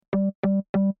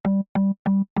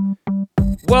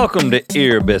Welcome to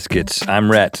Ear Biscuits. I'm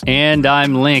Rhett. And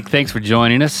I'm Link. Thanks for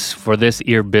joining us for this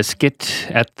Ear Biscuit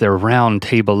at the round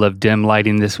table of dim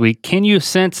lighting this week. Can you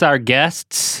sense our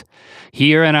guests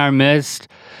here in our midst,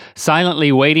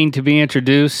 silently waiting to be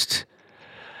introduced?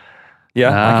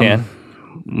 Yeah, I can.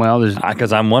 Well, there's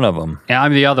Because I'm one of them. and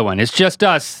I'm the other one. It's just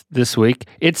us this week.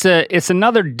 It's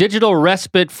another digital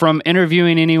respite from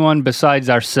interviewing anyone besides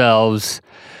ourselves.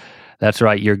 That's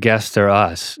right. Your guests are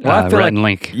us. Well, I feel Rhett like and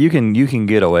Link. you can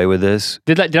get away with this.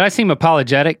 Did I seem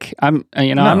apologetic? I'm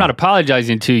not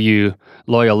apologizing to you,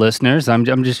 loyal listeners.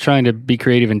 I'm just trying to be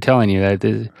creative in telling you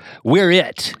that we're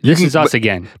it. This is us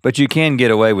again. But you can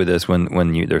get away with this when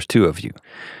there's two of you.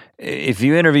 If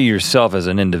you interview yourself as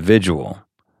an individual,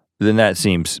 then that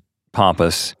seems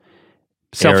pompous,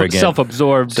 arrogant,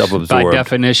 self-absorbed by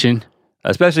definition.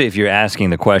 Especially if you're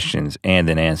asking the questions and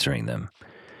then answering them.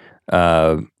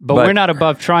 But we're not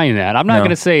above trying that. I'm not going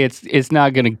to say it's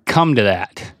not going to come to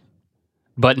that,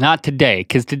 but not today.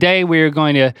 Because today we've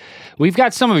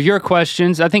got some of your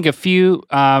questions. I think a few,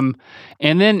 and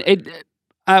then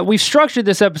we've structured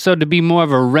this episode to be more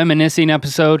of a reminiscing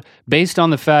episode based on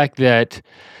the fact that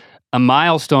a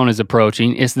milestone is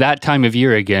approaching. It's that time of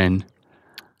year again.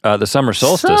 The summer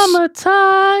solstice.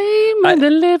 Summertime and the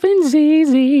living's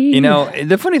easy. You know,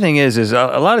 the funny thing is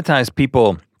a lot of times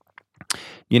people,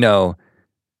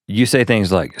 you say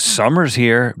things like, summer's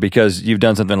here because you've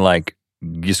done something like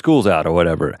your school's out or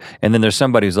whatever. And then there's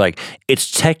somebody who's like, it's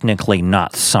technically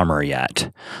not summer yet.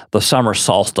 The summer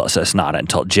solstice is not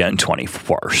until June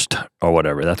 21st or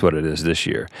whatever. That's what it is this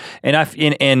year. And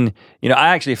I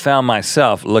actually found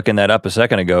myself looking that up a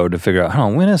second ago to figure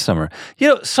out, when is summer?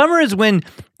 Summer is when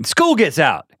school gets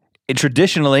out.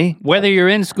 Traditionally. Whether you're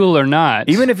in school or not.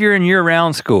 Even if you're in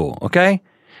year-round school, okay?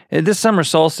 This summer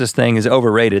solstice thing is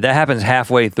overrated. That happens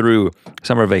halfway through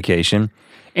summer vacation.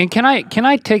 And can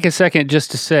I take a second just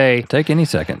to say... Take any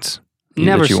seconds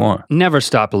that you want. Never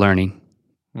stop learning.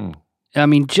 I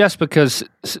mean, just because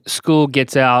school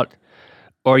gets out,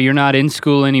 or you're not in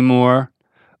school anymore,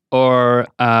 or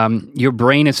your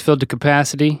brain is filled to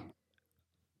capacity,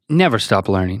 never stop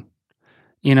learning.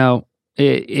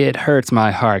 It hurts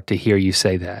my heart to hear you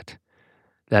say that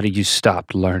you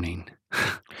stopped learning.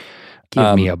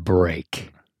 Give me a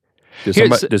break.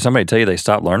 Did somebody tell you they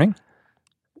stopped learning?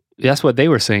 That's what they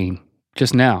were saying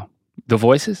just now. The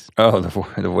voices? Oh,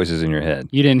 the voices in your head.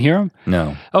 You didn't hear them?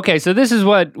 No. Okay, so this is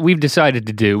what we've decided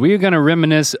to do. We are going to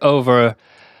reminisce over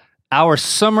our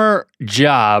summer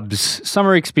jobs,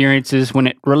 summer experiences when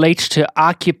it relates to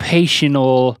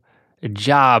occupational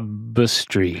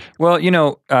jobstry. Well,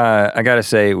 I got to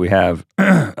say we have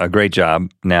a great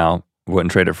job now.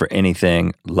 Wouldn't trade it for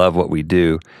anything. Love what we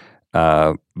do.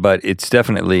 But it's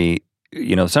definitely,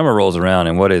 summer rolls around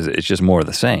and what is it? It's just more of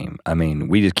the same. I mean,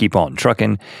 we just keep on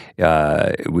trucking.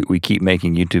 We keep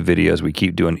making YouTube videos. We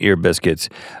keep doing ear biscuits.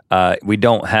 We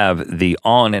don't have the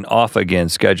on and off again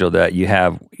schedule that you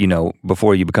have,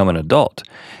 before you become an adult.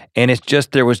 And it's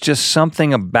just, there was just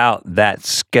something about that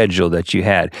schedule that you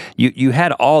had. You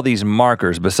had all these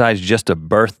markers besides just a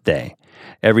birthday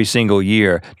every single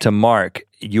year to mark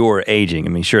your aging. I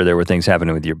mean, sure, there were things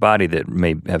happening with your body that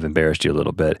may have embarrassed you a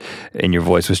little bit, and your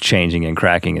voice was changing and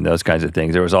cracking and those kinds of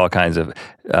things. There was all kinds of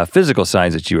physical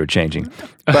signs that you were changing.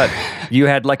 But you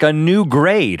had like a new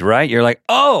grade, right? You're like,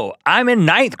 oh, I'm in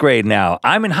 9th grade now.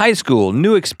 I'm in high school,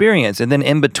 new experience. And then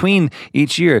in between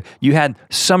each year, you had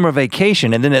summer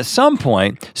vacation. And then at some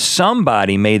point,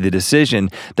 somebody made the decision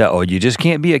that, you just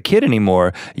can't be a kid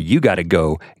anymore. You got to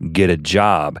go get a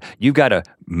job. You got to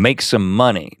make some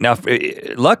money. Now,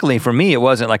 luckily for me, it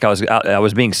wasn't like I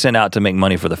was being sent out to make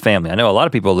money for the family. I know a lot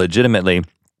of people legitimately,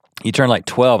 you turn like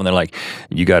 12 and they're like,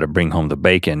 you got to bring home the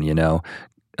bacon,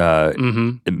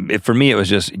 For me, it was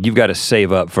just, you've got to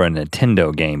save up for a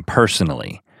Nintendo game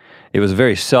personally. It was a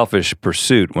very selfish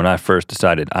pursuit when I first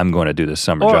decided I'm going to do this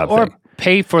summer job thing. Or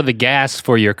pay for the gas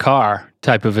for your car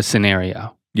type of a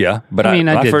scenario. Yeah, but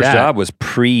my first job was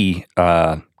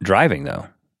pre-driving though.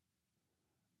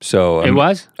 So it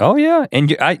was? Oh yeah,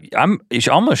 and I'm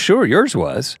almost sure yours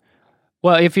was.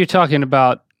 Well, if you're talking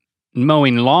about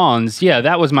mowing lawns, yeah,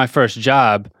 that was my first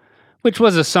job, which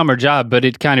was a summer job, but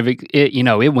it kind of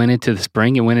it went into the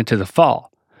spring, it went into the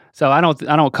fall. So I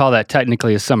don't call that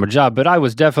technically a summer job, but I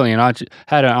was definitely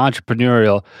had an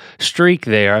entrepreneurial streak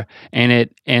there, and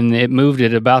it moved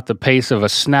at about the pace of a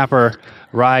snapper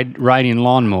riding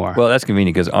lawnmower. Well, that's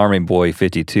convenient because Army Boy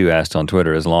 52 asked on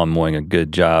Twitter, is lawn mowing a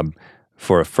good job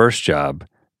for a first job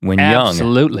when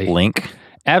Absolutely. Young? Link?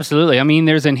 Absolutely. I mean,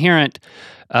 there's inherent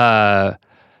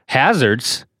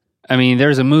hazards. I mean,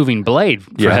 there's a moving blade,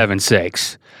 for heaven's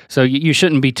sakes. So you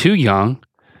shouldn't be too young.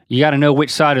 you got to know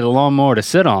which side of the lawnmower to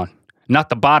sit on, not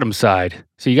the bottom side.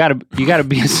 So you got to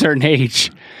be a certain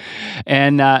age.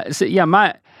 And so yeah,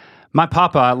 my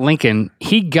papa Lincoln,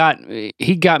 he got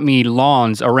me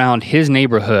lawns around his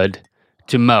neighborhood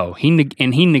to mow. He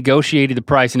negotiated the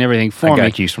price and everything for me. I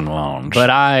got you some lawns. But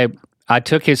I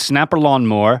took his snapper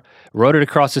lawnmower, rode it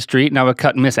across the street, and I would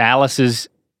cut Miss Alice's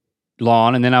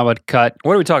lawn, and then I would cut.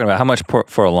 What are we talking about? How much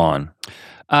for a lawn?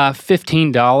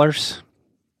 $15.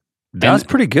 That was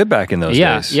pretty good back in those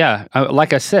days. Yeah.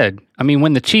 Like I said, I mean,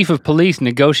 when the chief of police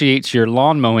negotiates your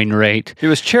lawn mowing rate, it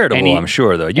was charitable, I'm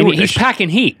sure, though. He's packing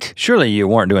heat. Surely you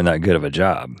weren't doing that good of a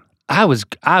job. I was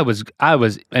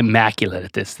immaculate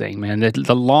at this thing, man.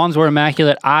 The lawns were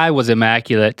immaculate. I was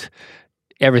immaculate.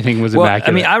 Everything was immaculate.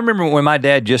 I mean, I remember when my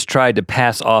dad just tried to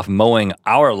pass off mowing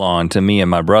our lawn to me and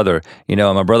my brother. You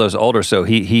know, my brother's older, so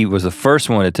he was the first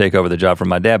one to take over the job from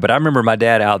my dad. But I remember my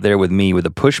dad out there with me with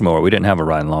a push mower. We didn't have a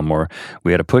riding lawnmower.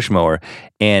 We had a push mower.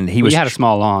 And we had a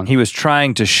small lawn. He was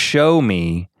trying to show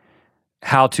me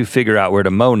how to figure out where to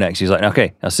mow next. He's like,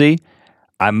 okay, now see,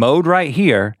 I mowed right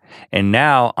here, and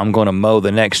now I'm going to mow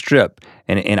the next strip.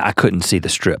 And I couldn't see the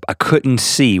strip. I couldn't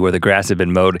see where the grass had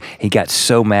been mowed. He got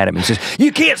so mad at me. He says, "You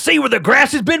can't see where the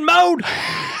grass has been mowed?"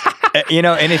 You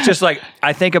know, and it's just like,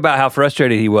 I think about how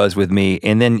frustrated he was with me,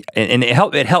 and then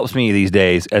it helps me these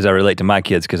days as I relate to my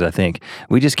kids, because I think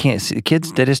we just can't see,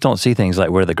 kids, they just don't see things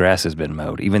like where the grass has been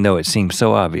mowed, even though it seems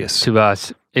so obvious. To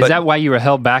us. Is that why you were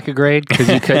held back a grade? Because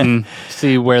you couldn't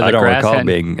see where the grass I don't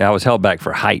recall I was held back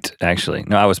for height, actually.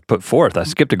 No, I was put fourth. I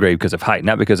skipped a grade because of height,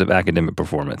 not because of academic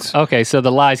performance. Okay, so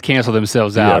the lies cancel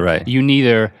themselves out. Yeah, right. You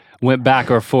neither went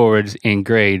back or forwards in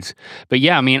grades. But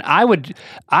yeah, I mean,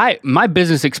 my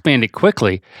business expanded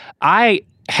quickly. I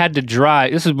had to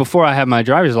drive, this was before I had my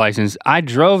driver's license, I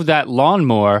drove that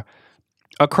lawnmower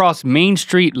across Main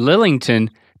Street, Lillington,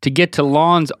 to get to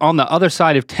lawns on the other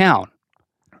side of town.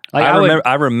 Like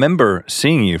I remember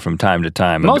seeing you from time to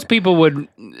time. Most people would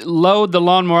load the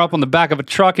lawnmower up on the back of a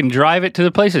truck and drive it to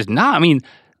the places. Nah, I mean,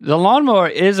 the lawnmower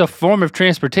is a form of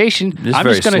transportation. I'm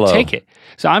just going to take it.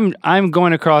 So I'm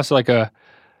going across like a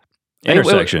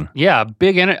intersection.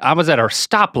 I was at a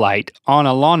stoplight on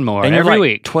a lawnmower and every you're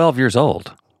week. 12 years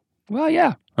old. Well,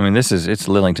 yeah. I mean, it's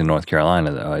Lillington, North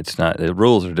Carolina, though. It's not. The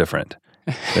rules are different,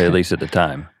 at least at the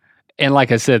time. And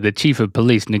like I said, the chief of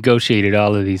police negotiated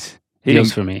all of these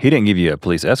deals for me. He didn't give you a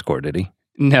police escort, did he?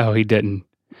 No, he didn't.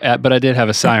 But I did have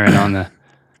a siren on the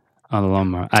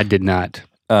lawnmower. I did not.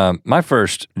 My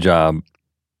first job,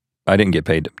 I didn't get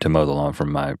paid to mow the lawn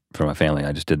from my family.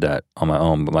 I just did that on my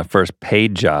own. But my first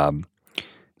paid job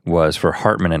was for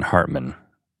Hartman and Hartman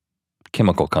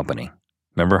Chemical Company.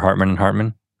 Remember Hartman and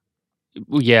Hartman?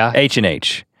 Yeah.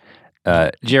 H&H.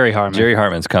 Jerry Hartman. Jerry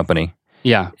Hartman's company.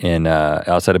 Yeah. In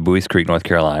outside of Buies Creek, North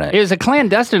Carolina. It was a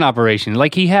clandestine operation.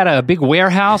 Like he had a big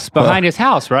warehouse behind his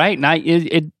house, right? And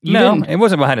it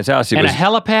wasn't behind his house. It was a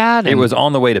helipad? It was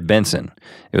on the way to Benson.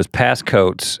 It was past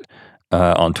Coates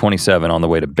on 27 on the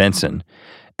way to Benson.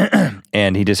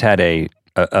 And he just had a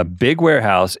big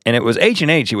warehouse, and it was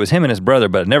H&H. It was him and his brother,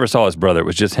 but I never saw his brother. It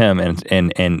was just him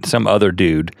and some other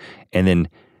dude, and then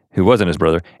who wasn't his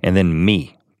brother, and then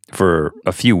me. For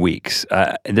a few weeks.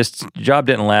 This job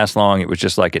didn't last long. It was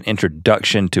just like an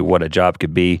introduction to what a job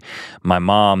could be. My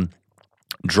mom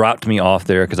dropped me off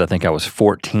there because I think I was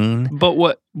 14. But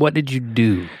what did you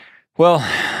do? Well,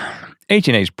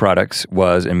 H&H Products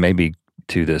was, and maybe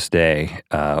to this day,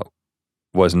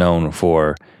 was known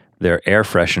for their air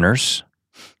fresheners.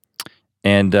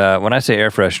 And when I say air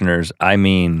fresheners, I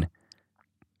mean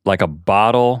like a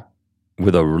bottle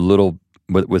with a little,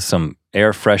 with some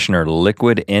air freshener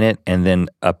liquid in it, and then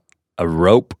a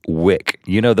rope wick.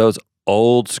 You know those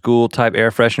old school type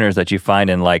air fresheners that you find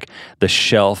in like the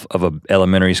shelf of a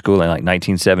elementary school in like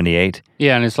 1978?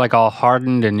 Yeah, and it's like all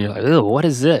hardened, and you're like, ew, what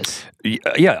is this?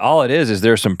 Yeah, all it is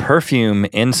there's some perfume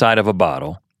inside of a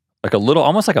bottle, like a little,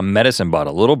 almost like a medicine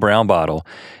bottle, a little brown bottle,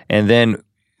 and then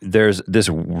there's this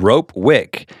rope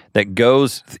wick that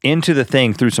goes into the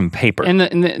thing through some paper. And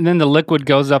then the liquid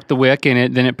goes up the wick,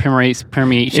 and then it permeates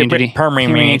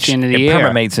into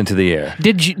the air.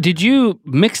 Did you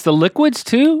mix the liquids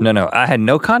too? No, I had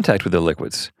no contact with the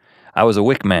liquids. I was a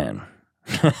wick man.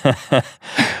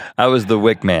 I was the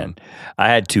wick man. I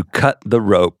had to cut the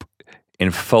rope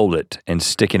and fold it and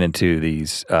stick it into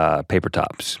these paper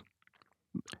tops.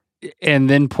 And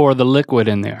then pour the liquid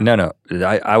in there. No.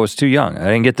 I was too young. I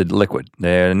didn't get the liquid.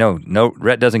 No.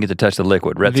 Rhett doesn't get to touch the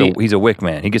liquid. He's a wick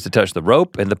man. He gets to touch the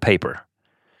rope and the paper.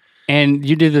 And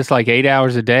you did this like 8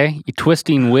 hours a day? You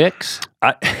twisting wicks?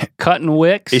 Cutting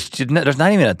wicks? There's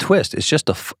not even a twist. It's just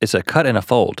it's a cut and a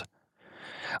fold.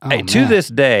 To this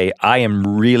day, I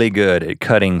am really good at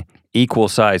cutting equal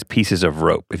size pieces of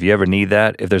rope. If you ever need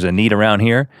that, if there's a need around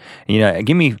here,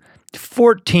 give me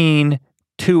 14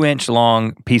 2-inch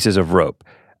long pieces of rope.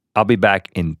 I'll be back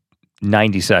in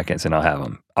 90 seconds and I'll have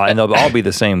them. And they'll all be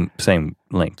the same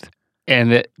length.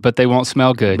 But they won't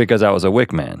smell good. Because I was a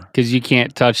wick man. Because you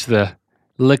can't touch the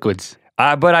liquids.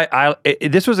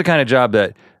 This was the kind of job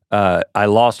that I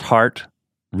lost heart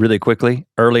really quickly,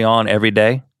 early on, every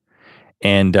day.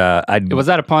 And was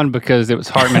that a pun because it was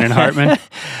Hartman and Hartman?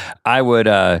 I would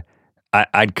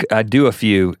I'd do a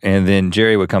few, and then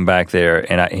Jerry would come back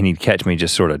there, and he'd catch me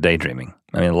just sort of daydreaming.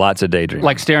 I mean, lots of daydreaming.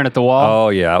 Like staring at the wall? Oh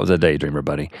yeah, I was a daydreamer,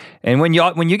 buddy. And when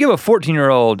you give a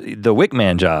 14-year-old the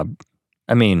wickman job,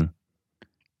 I mean,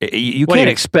 you can't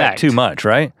expect too much,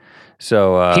 right?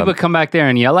 So he would come back there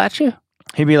and yell at you.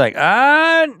 He'd be like,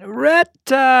 Rhett,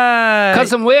 cut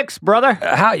some wicks, brother.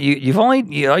 How you've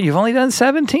only done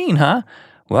 17, huh?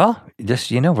 Well,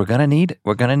 just we're gonna need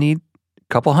a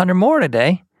couple hundred more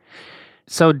today.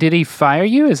 So did he fire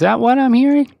you? Is that what I'm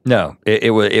hearing? No,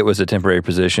 it was a temporary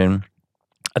position.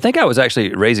 I think I was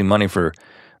actually raising money for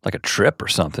like a trip or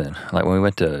something, like when we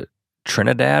went to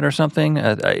Trinidad or something.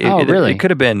 Really? It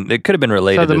could have been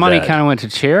related. So the to money that. kind of went to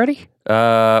charity?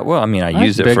 Well, I mean, I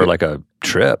used it for like a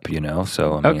trip, So I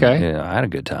mean, okay. Yeah, I had a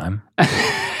good time.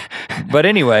 But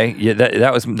anyway, yeah,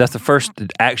 that's the first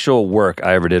actual work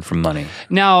I ever did for money.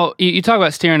 Now you talk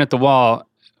about staring at the wall.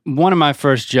 One of my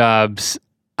first jobs,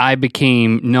 I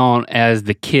became known as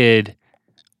the kid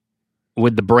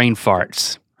with the brain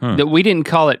farts. That we didn't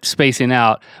call it spacing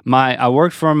out. I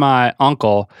worked for my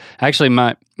uncle. Actually,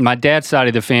 my dad's side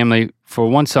of the family for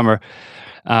one summer.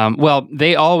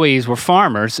 They always were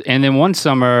farmers, and then one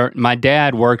summer my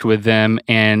dad worked with them,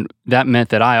 and that meant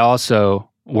that I also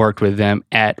worked with them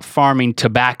at farming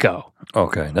tobacco.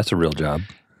 Okay, that's a real job.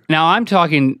 Now I'm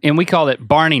talking, and we call it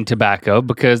barning tobacco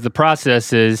because the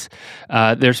process is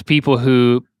there's people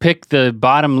who pick the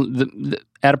bottom.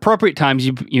 At appropriate times,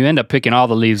 you end up picking all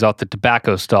the leaves off the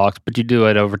tobacco stalks, but you do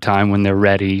it over time when they're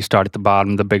ready. You start at the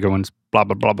bottom, the bigger ones, blah,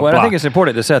 blah, blah, blah, Well, blah. I think it's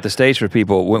important to set the stage for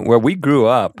people. Where we grew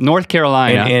up, North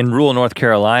Carolina, in rural North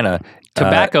Carolina,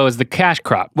 tobacco is the cash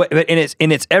crop.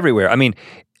 And it's everywhere. I mean,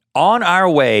 on our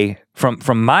way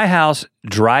from my house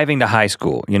driving to high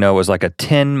school, it was like a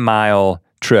 10-mile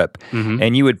trip,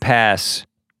 and you would pass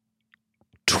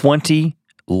 20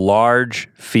 large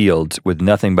fields with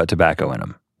nothing but tobacco in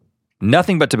them.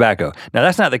 Nothing but tobacco. Now,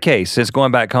 that's not the case. Since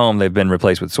going back home, they've been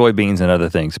replaced with soybeans and other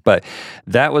things. But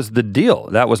that was the deal.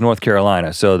 That was North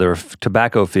Carolina. So there were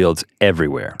tobacco fields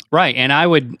everywhere. Right. And I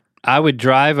would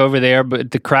drive over there, but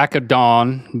at the crack of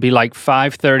dawn, be like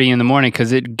 5:30 in the morning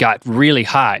because it got really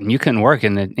hot and you couldn't work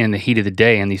in the heat of the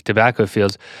day in these tobacco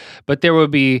fields. But there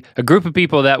would be a group of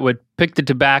people that would pick the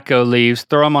tobacco leaves,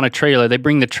 throw them on a trailer. They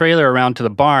bring the trailer around to the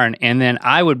barn, and then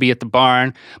I would be at the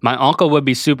barn. My uncle would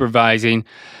be supervising.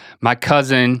 My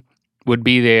cousin would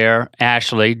be there,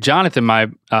 Ashley. Jonathan,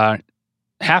 my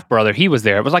half-brother, he was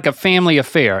there. It was like a family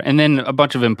affair. And then a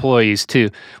bunch of employees, too,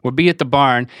 would be at the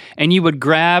barn. And you would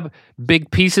grab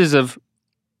big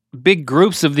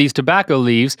groups of these tobacco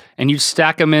leaves, and you'd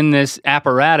stack them in this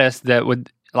apparatus that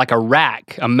would, like a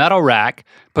rack, a metal rack,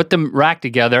 put the rack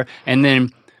together, and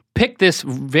then pick this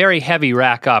very heavy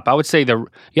rack up. I would say you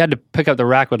had to pick up the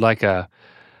rack with like a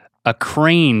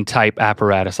crane type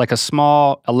apparatus, like a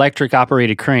small electric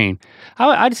operated crane.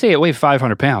 I'd say it weighed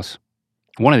 500 pounds.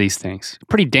 One of these things.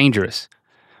 Pretty dangerous.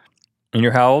 And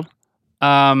you're how old?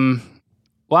 I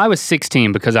was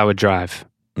 16 because I would drive.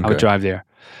 Okay. I would drive there.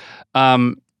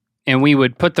 And we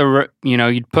would put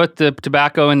you'd put the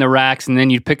tobacco in the racks, and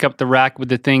then you'd pick up the rack with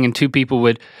the thing, and two people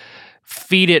would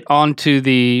feed it onto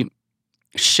the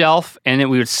shelf, and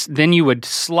then you would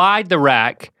slide the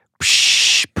rack,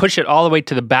 push it all the way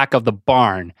to the back of the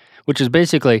barn, which is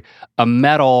basically a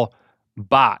metal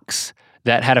box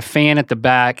that had a fan at the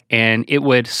back, and it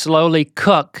would slowly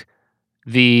cook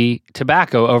the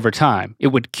tobacco over time. It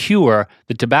would cure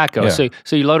the tobacco. Yeah.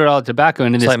 So you loaded all the tobacco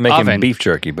into this oven. It's like making beef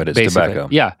jerky, but it's basically. tobacco.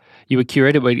 Yeah. You would cure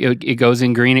it. It goes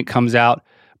in green. It comes out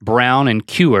brown and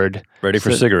cured. Ready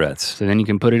for cigarettes. So then you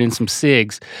can put it in some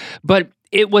cigs. But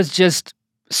it was just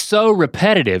so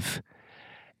repetitive.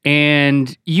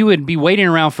 And you would be waiting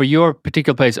around for your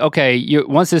particular place. Okay,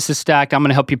 once this is stacked, I'm going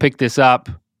to help you pick this up.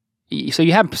 So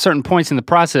you have certain points in the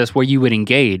process where you would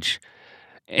engage.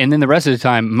 And then the rest of the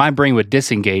time, my brain would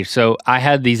disengage. So I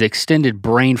had these extended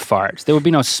brain farts. There would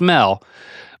be no smell,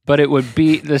 but it would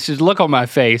be this just look on my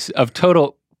face of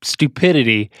total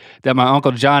stupidity that my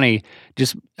Uncle Johnny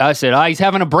I said, he's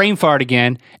having a brain fart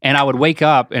again. And I would wake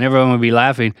up and everyone would be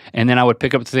laughing. And then I would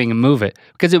pick up the thing and move it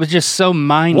because it was just so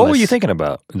mindless. What were you thinking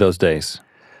about those days?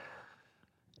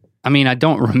 I mean, I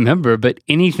don't remember, but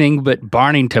anything but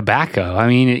burning tobacco. I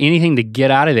mean, anything to get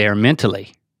out of there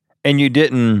mentally. And you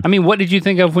didn't... I mean, what did you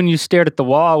think of when you stared at the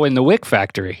wall in the wick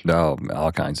factory? Oh,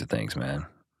 all kinds of things, man.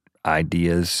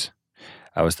 Ideas.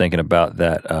 I was thinking about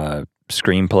that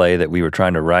screenplay that we were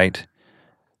trying to write,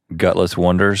 Gutless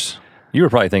Wonders. You were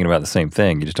probably thinking about the same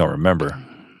thing. You just don't remember.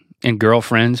 And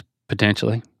Girlfriends,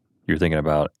 potentially. You were thinking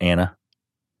about Anna.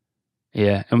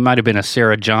 Yeah, it might have been a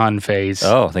Sarah John phase.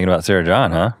 Oh, thinking about Sarah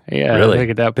John, huh? Yeah, really? I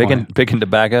think at that point. Picking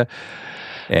tobacco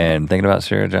and thinking about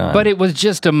Sarah John. But it was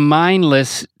just a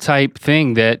mindless type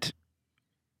thing that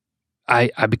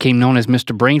I became known as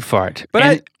Mr. Brain Fart.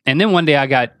 And then one day I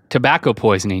got tobacco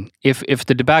poisoning. If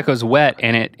the tobacco's wet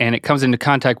and it comes into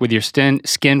contact with your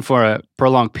skin for a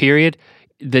prolonged period,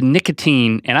 the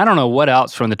nicotine and I don't know what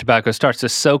else from the tobacco starts to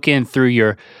soak in through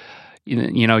your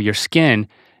skin,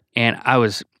 and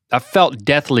I felt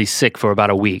deathly sick for about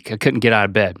a week. I couldn't get out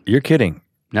of bed. You're kidding.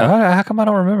 No. How come I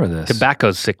don't remember this?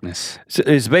 Tobacco sickness. So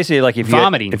it's basically like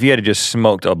if you had just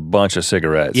smoked a bunch of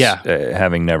cigarettes,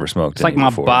 having never smoked it's like my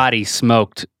body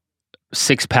smoked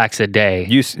 6 packs a day.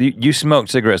 You smoked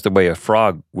cigarettes the way a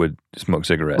frog would smoke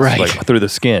cigarettes, right. Like through the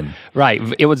skin. Right.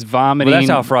 It was vomiting. Well,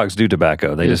 that's how frogs do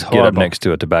tobacco. They just get up next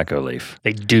to a tobacco leaf.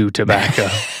 They do tobacco.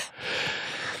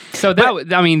 So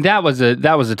that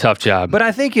was a tough job. But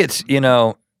I think it's, you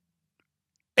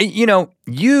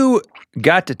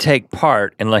got to take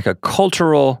part in like a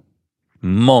cultural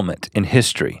moment in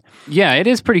history. Yeah, it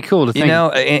is pretty cool to think.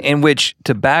 In which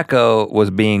tobacco was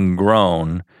being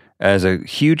grown as a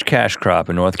huge cash crop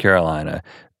in North Carolina,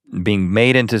 being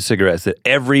made into cigarettes that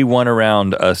everyone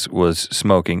around us was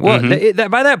smoking. Well,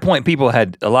 by that point,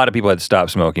 a lot of people had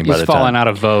stopped smoking by the time. It's fallen out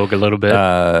of vogue a little bit.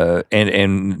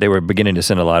 And they were beginning to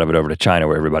send a lot of it over to China,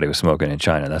 where everybody was smoking in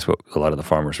China. That's what a lot of the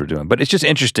farmers were doing. But it's just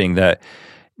interesting that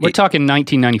we're talking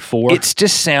 1994. It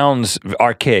just sounds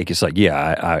archaic. It's like,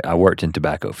 I worked in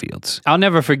tobacco fields. I'll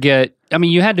never forget. I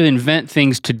mean, you had to invent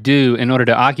things to do in order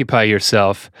to occupy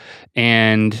yourself.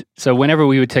 And so whenever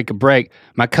we would take a break,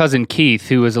 my cousin Keith,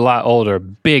 who was a lot older,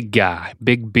 big guy,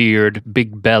 big beard,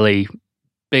 big belly,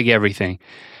 big everything,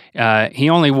 he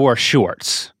only wore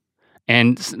shorts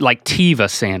and like Teva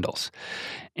sandals.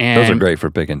 And those are great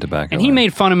for picking tobacco. And he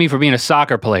made fun of me for being a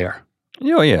soccer player.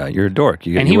 Oh yeah, you're a dork.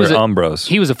 You wear Umbros.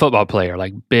 He was a football player,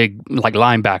 like big, like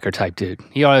linebacker type dude.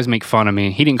 He always make fun of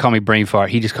me. He didn't call me brain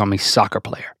fart. He just called me soccer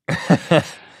player.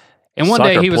 And one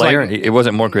day he was like, it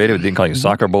wasn't more creative. It didn't call you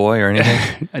soccer boy or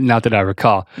anything. Not that I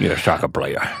recall. You're a soccer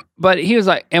player. But he was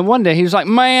like, and one day he was like,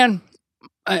 man,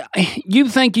 you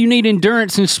think you need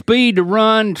endurance and speed to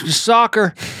run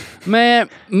soccer? Man,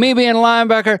 me being a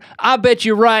linebacker, I bet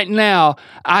you right now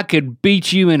I could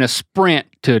beat you in a sprint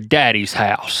to Daddy's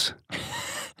house.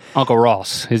 Uncle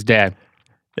Ross, his dad.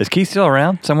 Is Keith still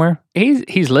around somewhere?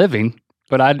 He's living,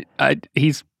 but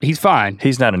he's fine.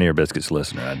 He's not an Ear Biscuits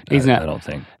listener. He's not. I don't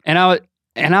think. And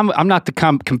I'm not the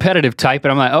competitive type,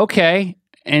 but I'm like, okay.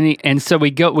 And so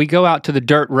we go out to the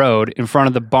dirt road in front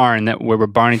of the barn where we're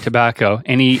burning tobacco,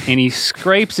 and he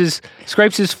scrapes his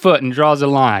foot and draws a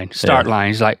line, line.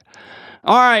 He's like,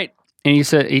 all right. And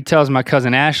he tells my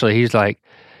cousin Ashley, he's like,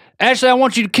 Ashley, I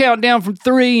want you to count down from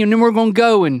 3, and then we're gonna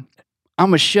go, and I'm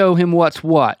gonna show him what's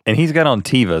what. And he's got on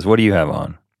Tevas. What do you have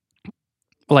on?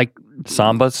 Like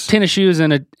Sambas, tennis shoes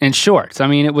and shorts. I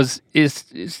mean,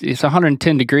 it's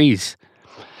 110 degrees,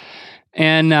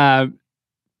 and I'm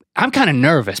kind of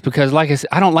nervous because, like I said,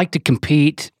 I don't like to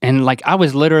compete, and like I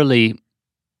was literally,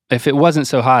 if it wasn't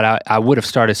so hot, I would have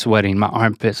started sweating. My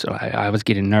armpits, I was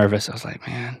getting nervous. I was like,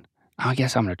 man, I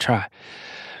guess I'm gonna try.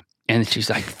 And she's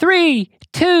like, 3,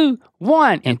 2,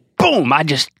 1, and boom, I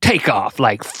just take off.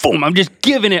 Like, boom, I'm just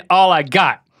giving it all I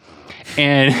got.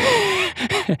 And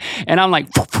and I'm like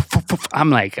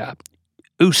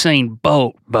Usain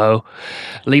Bolt, Bo,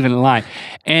 leaving the line.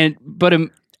 But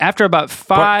after about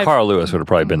 5... Carl Lewis would have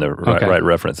probably been the right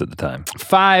reference at the time.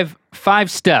 5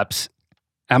 steps,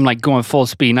 I'm like going full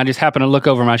speed, and I just happen to look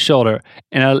over my shoulder,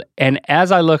 and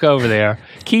as I look over there,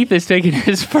 Keith is taking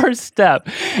his first step,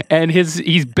 and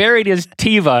he's buried his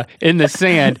Teva in the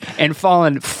sand and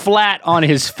fallen flat on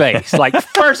his face, like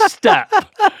first step.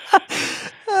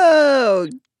 Oh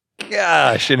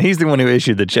gosh! And he's the one who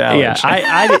issued the challenge.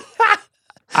 Yeah,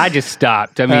 I just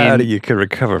stopped. I mean, how do you could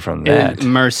recover from that?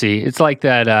 Mercy. It's like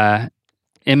that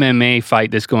MMA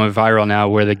fight that's going viral now,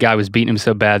 where the guy was beating him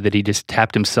so bad that he just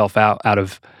tapped himself out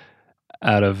of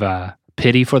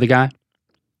pity for the guy.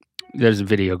 There's a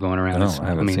video going around. I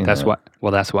haven't seen that's that.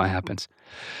 that's what happens.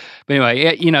 But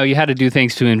anyway, you had to do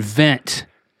things to invent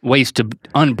ways to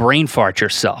unbrain fart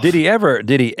yourself. Did he ever?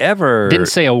 Didn't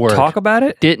say a word. Talk about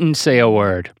it? Didn't say a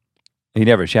word. He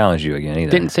never challenged you again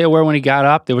either. Didn't say a word when he got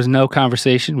up. There was no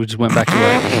conversation. We just went back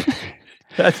to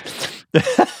work.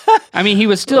 I mean, he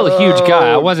was still a huge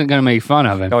guy. I wasn't going to make fun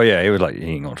of him. Oh, yeah. He was like, he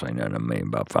ain't going to say nothing to me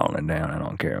about falling down. I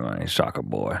don't care, man. He's soccer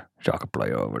boy, soccer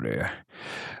player over there.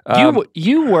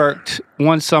 You worked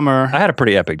one summer. I had a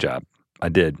pretty epic job. I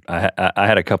did. I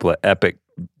had a couple of epic,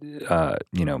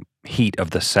 heat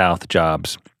of the South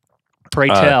jobs. Pray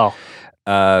tell.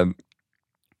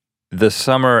 The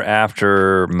summer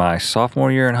after my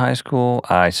sophomore year in high school,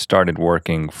 I started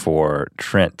working for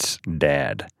Trent's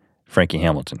dad, Frankie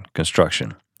Hamilton,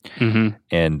 construction. Mm-hmm.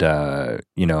 And,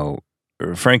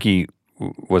 Frankie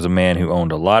was a man who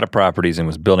owned a lot of properties and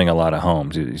was building a lot of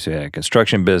homes. He had a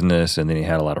construction business, and then he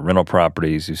had a lot of rental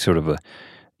properties. He's sort of a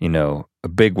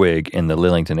bigwig in the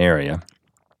Lillington area.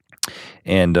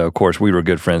 And, of course, we were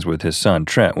good friends with his son,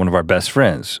 Trent, one of our best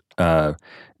friends.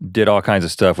 Did all kinds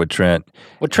of stuff with Trent.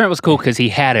 Well, Trent was cool because he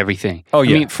had everything. Oh,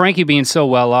 yeah. I mean, Frankie being so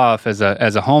well off as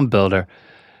a home builder,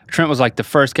 Trent was like the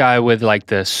first guy with like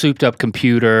the souped up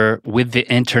computer, with the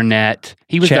internet.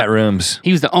 He was Chat rooms.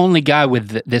 He was the only guy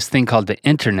with this thing called the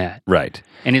internet. Right.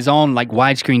 And his own like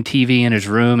widescreen TV in his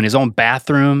room and his own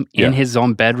bathroom in his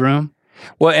own bedroom.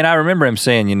 Well, and I remember him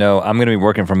saying, I'm going to be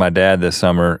working for my dad this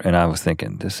summer. And I was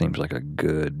thinking, this seems like a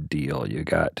good deal. You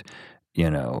got,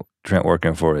 Trent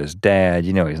working for his dad.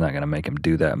 He's not going to make him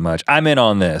do that much. I'm in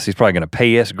on this. He's probably going to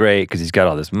pay us great because he's got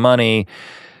all this money.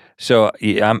 So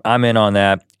I'm in on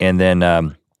that. And then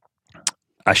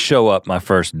I show up my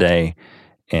first day,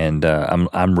 and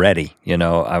I'm ready.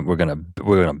 We're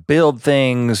gonna build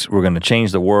things. We're gonna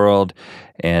change the world,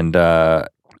 and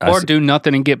do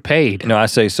nothing and get paid. I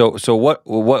say, so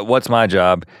what's my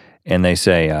job? And they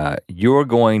say, you're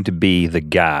going to be the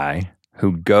guy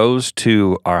who goes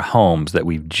to our homes that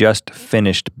we've just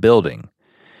finished building,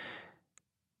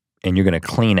 and you're going to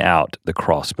clean out the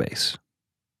crawl space.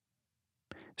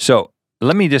 So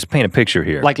let me just paint a picture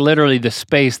here. Like literally the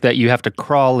space that you have to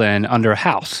crawl in under a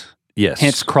house. Yes.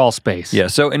 Hence crawl space. Yeah.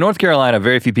 So in North Carolina,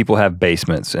 very few people have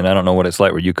basements, and I don't know what it's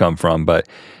like where you come from, but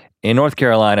in North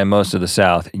Carolina, most of the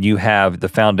South, you have the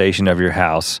foundation of your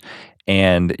house,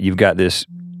 and you've got this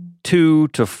 2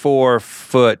 to 4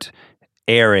 foot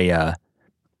area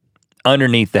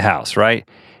underneath the house, right?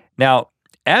 Now,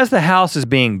 as the house is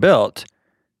being built,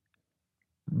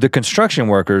 the construction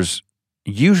workers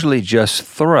usually just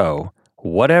throw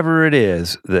whatever it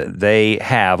is that they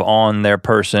have on their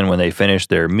person when they finish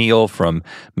their meal from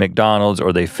McDonald's,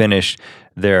 or they finish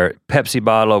their Pepsi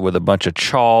bottle with a bunch of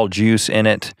chaw juice in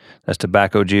it. That's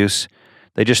tobacco juice.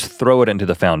 They just throw it into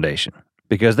the foundation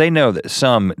because they know that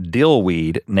some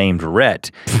dillweed named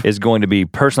Rhett is going to be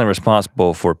personally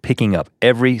responsible for picking up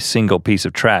every single piece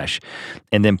of trash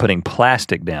and then putting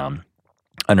plastic down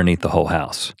underneath the whole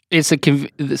house. It's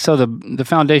so the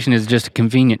foundation is just a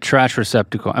convenient trash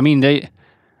receptacle. I mean, they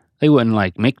wouldn't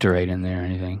like micturate in there or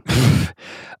anything.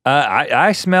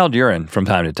 I smelled urine from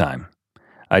time to time.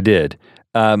 I did.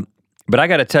 But I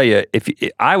got to tell you,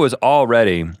 I was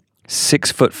already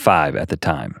 6'5" at the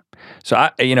time. So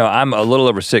I'm a little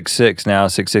over 6'6" now,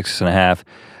 6'6" and a half.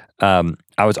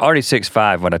 I was already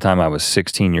 6'5" by the time I was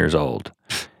 16 years old.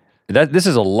 This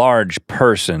is a large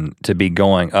person to be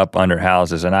going up under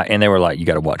houses, and they were like, you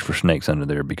got to watch for snakes under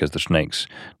there because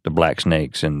the black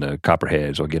snakes and the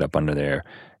copperheads will get up under there.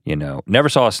 Never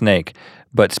saw a snake,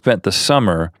 but spent the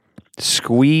summer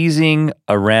squeezing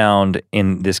around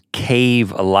in this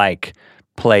cave-like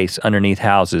place underneath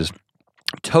houses.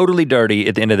 Totally dirty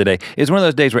at the end of the day. It's one of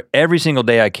those days where every single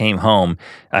day I came home,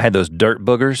 I had those dirt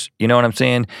boogers. You know what I'm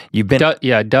saying? You've been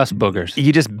dust boogers.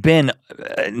 You just been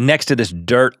next to this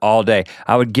dirt all day.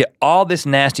 I would get all this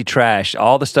nasty trash,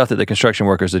 all the stuff that the construction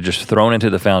workers had just thrown into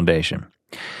the foundation.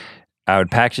 I would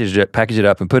package it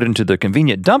up and put it into the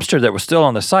convenient dumpster that was still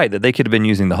on the site that they could have been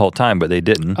using the whole time, but they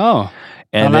didn't. Oh,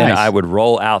 and then nice. I would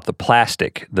roll out the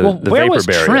plastic, the where vapor was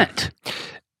barrier. Trent?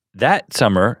 That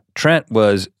summer, Trent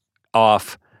was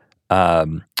off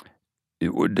doing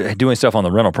stuff on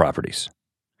the rental properties.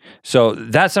 So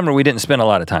that summer we didn't spend a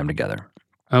lot of time together.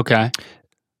 Okay.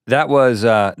 That was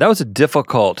a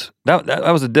difficult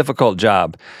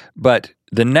job, but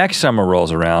the next summer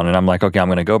rolls around and I'm like, okay, I'm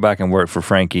going to go back and work for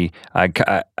Frankie.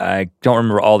 I don't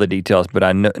remember all the details, but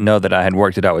I know that I had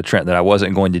worked it out with Trent that I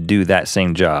wasn't going to do that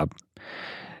same job.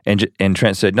 And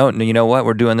Trent said, no, you know what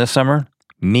we're doing this summer?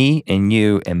 Me and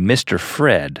you and Mr.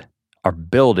 Fred are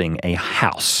building a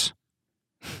house.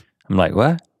 I'm like,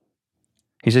 what?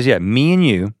 He says, yeah, me and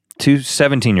you, 2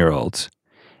 17-year-olds,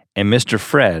 and Mr.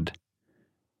 Fred,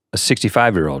 a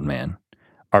 65-year-old man,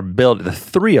 the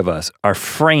 3 of us are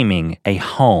framing a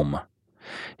home.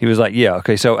 He was like, yeah,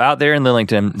 okay, so out there in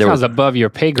Lillington, there sounds above your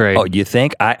pay grade. Oh, you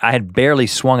think? I had barely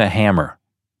swung a hammer.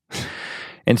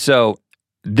 And so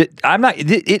I'm not,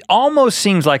 it almost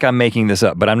seems like I'm making this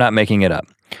up, but I'm not making it up.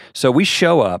 So we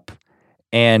show up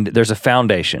and there's a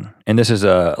foundation, and this is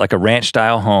like a ranch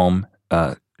style home,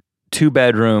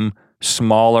 2-bedroom,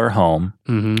 smaller home.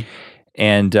 Mm-hmm.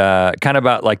 And kind of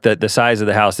about like the size of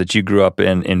the house that you grew up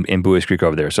in Buies Creek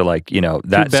over there. So like, you know,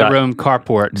 that 2-bedroom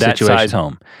carport that situation. size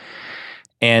home.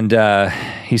 And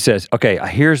he says, okay,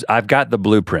 I've got the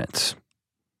blueprints.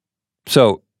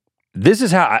 So this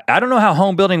is how, I don't know how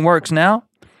home building works now,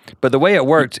 but the way it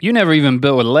worked. You never even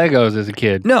built with Legos as a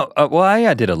kid. No, well,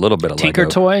 I did a little bit of Tinker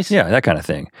Lego. toys? Yeah, that kind of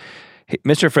thing.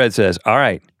 Mr. Fred says, all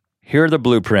right, here are the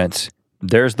blueprints.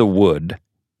 There's the wood.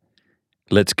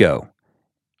 Let's go.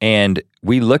 And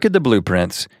we look at the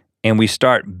blueprints and we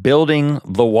start building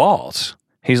the walls.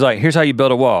 He's like, here's how you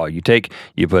build a wall. You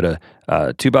put a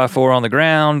 2x4 on the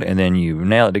ground, and then you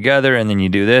nail it together, and then you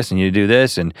do this and you do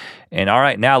this, and all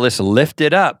right, now let's lift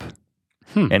it up.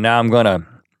 And now I'm gonna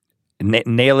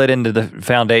nail it into the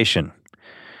foundation.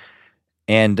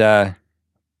 And the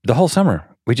whole summer,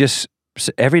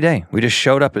 every day, we just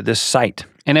showed up at this site.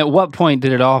 And at what point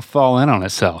did it all fall in on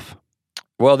itself?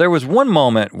 Well, there was one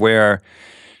moment where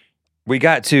we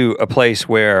got to a place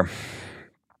where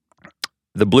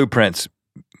the blueprints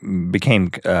became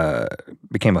a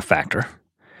factor.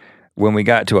 When we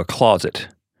got to a closet,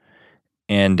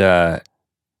 and I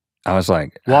was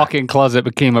like, walk-in closet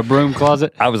became a broom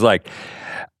closet. I was like,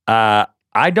 I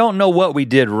don't know what we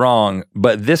did wrong,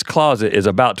 but this closet is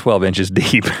about 12 inches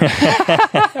deep.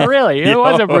 Really? It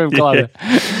was a broom closet.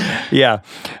 Yeah.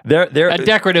 A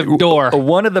decorative door.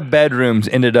 One of the bedrooms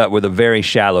ended up with a very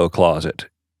shallow closet.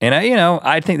 And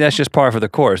I think that's just par for the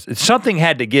course. Something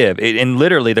had to give, and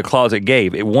literally the closet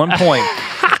gave. At one point,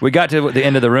 we got to the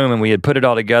end of the room and we had put it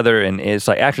all together, and it's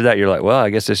like after that you're like, well, I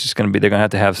guess it's just going to be, they're going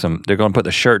to have they're going to put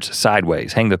the shirts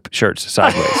sideways, hang the shirts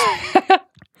sideways.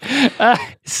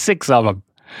 6 of them.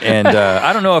 And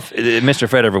I don't know if Mr.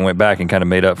 Fred ever went back and kind of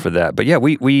made up for that, but yeah,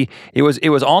 it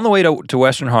was on the way to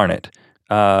Western Harnett,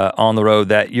 on the road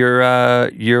that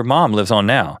your mom lives on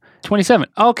now. 27.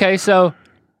 Okay, so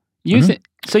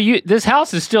this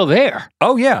house is still there.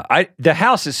 Oh yeah, the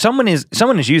house is someone is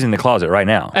using the closet right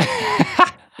now.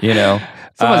 You know,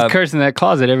 someone's cursing that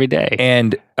closet every day.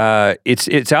 And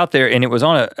it's out there, and it was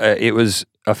on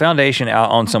a foundation out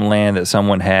on some land that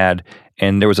someone had,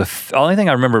 and there was the only thing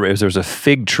I remember is there was a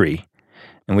fig tree,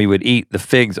 and we would eat the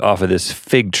figs off of this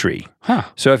fig tree. Huh.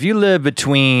 So if you live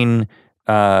between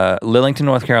Lillington,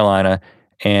 North Carolina,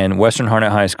 and Western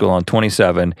Harnett High School on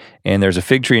 27, and there's a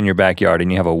fig tree in your backyard,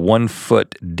 and you have a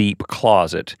 1-foot deep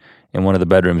closet in one of the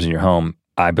bedrooms in your home,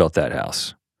 I built that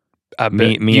house.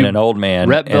 Me and an old man.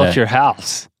 Rhett built your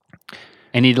house,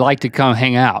 and he'd like to come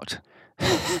hang out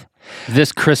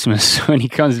this Christmas when he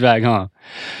comes back home.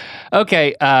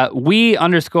 Okay,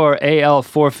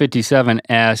 we_AL457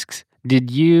 asks, did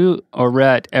you or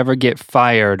Rhett ever get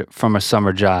fired from a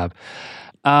summer job?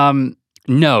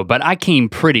 No, but I came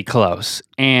pretty close.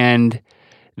 And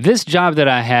this job that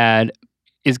I had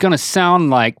is going to sound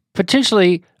like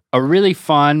potentially a really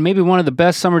fun, maybe one of the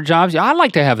best summer jobs. I'd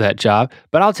like to have that job,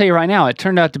 but I'll tell you right now, it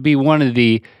turned out to be one of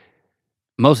the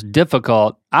most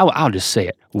difficult, I'll just say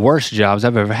it, worst jobs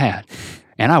I've ever had.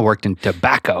 And I worked in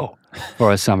tobacco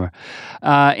for a summer.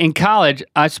 In college,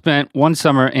 I spent one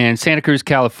summer in Santa Cruz,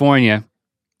 California,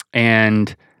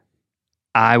 and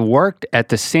I worked at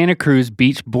the Santa Cruz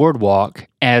Beach Boardwalk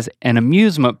as an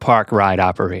amusement park ride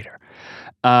operator.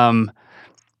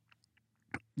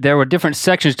 There were different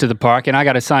sections to the park, and I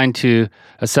got assigned to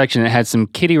a section that had some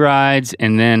kiddie rides,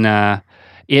 and then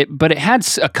it had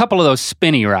a couple of those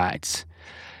spinny rides.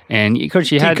 And of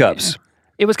course, you had teacups.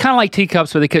 It was kind of like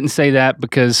teacups, but they couldn't say that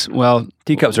because, well,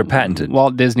 teacups are patented.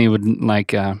 Walt Disney would run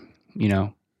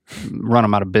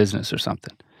them out of business or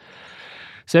something.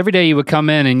 So every day you would come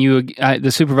in and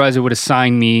the supervisor would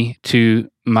assign me to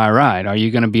my ride. Are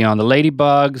you going to be on the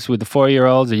ladybugs with the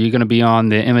 4-year-olds? Are you going to be on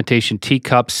the imitation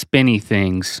teacup spinny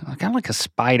things? Kind of like a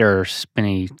spider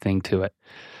spinny thing to it.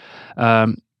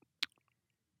 One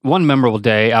memorable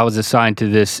day, I was assigned to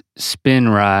this spin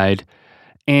ride,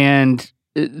 and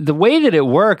the way that it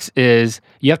works is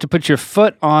you have to put your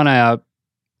foot on a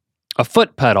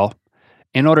foot pedal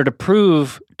in order to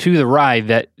prove to the ride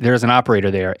that there's an operator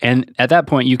there. And at that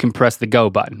point, you can press the go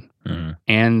button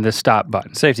and the stop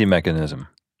button. Safety mechanism.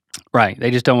 Right.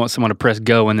 They just don't want someone to press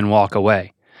go and then walk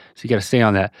away. So you got to stay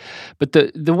on that. But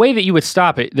the way that you would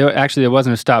stop it, there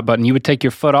wasn't a stop button. You would take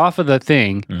your foot off of the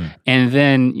thing, and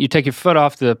then you take your foot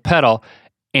off the pedal,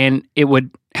 and it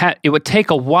would take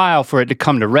a while for it to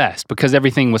come to rest because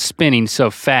everything was spinning so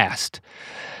fast.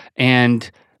 And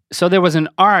so there was an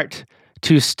art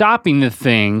to stopping the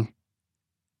thing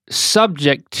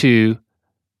subject to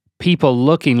people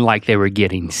looking like they were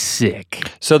getting sick.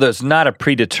 So there's not a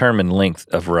predetermined length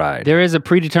of ride. There is a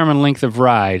predetermined length of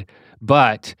ride,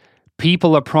 but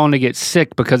people are prone to get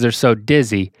sick because they're so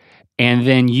dizzy, and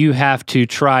then you have to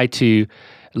try to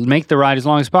make the ride as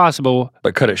long as possible.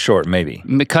 But cut it short, maybe.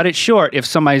 Cut it short if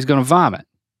somebody's going to vomit.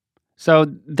 So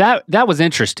that was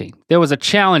interesting. There was a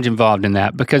challenge involved in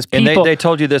that because people... And they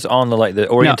told you this on the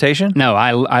orientation? No,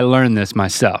 I learned this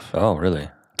myself. Oh, really?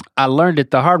 I learned it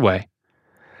the hard way.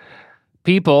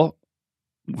 People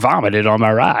vomited on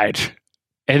my ride.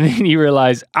 And then you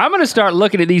realize, I'm going to start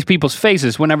looking at these people's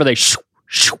faces whenever they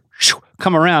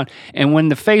come around. And when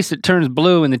the face that turns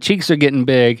blue and the cheeks are getting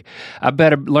big, I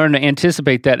better learn to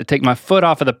anticipate that, to take my foot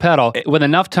off of the pedal with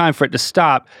enough time for it to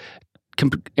stop,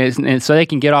 and so they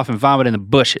can get off and vomit in the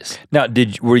bushes. Now,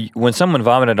 when someone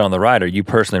vomited on the ride, are you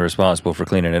personally responsible for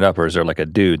cleaning it up, or is there like a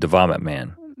dude, the vomit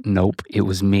man? Nope, it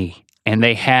was me. And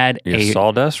they had a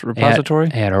sawdust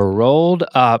repository? Had a rolled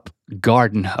up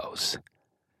garden hose.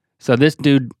 So this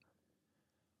dude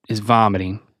is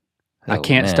vomiting. I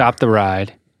can't stop the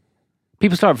ride.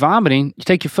 People start vomiting, you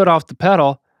take your foot off the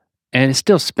pedal, and it's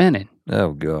still spinning.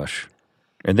 Oh, gosh.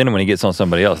 And then when he gets on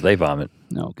somebody else, they vomit.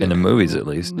 No, in the movies, at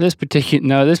least. This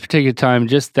particular time,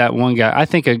 just that one guy. I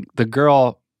think the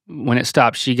girl, when it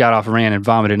stopped, she got off, ran, and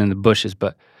vomited in the bushes.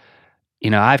 But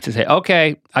I have to say,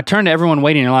 okay. I turned to everyone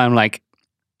waiting in line. I'm like,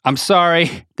 I'm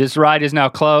sorry, this ride is now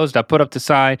closed. I put up the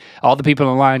sign. All the people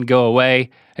in the line go away.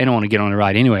 They don't want to get on the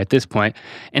ride anyway at this point.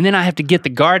 And then I have to get the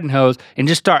garden hose and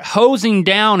just start hosing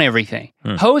down everything,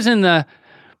 hosing the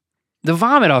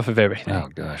vomit off of everything. Oh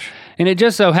gosh! And it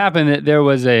just so happened that there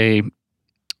was a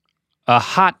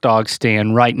hot dog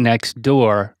stand right next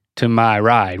door to my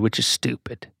ride, which is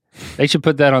stupid. They should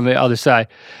put that on the other side.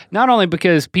 Not only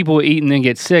because people will eat and then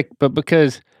get sick, but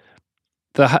because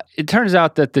it turns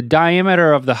out that the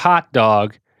diameter of the hot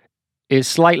dog is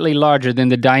slightly larger than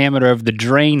the diameter of the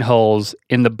drain holes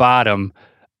in the bottom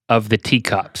of the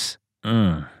teacups.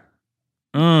 Meaning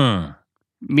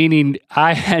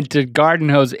I had to garden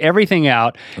hose everything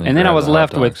out, and then I was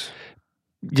left with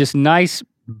just nice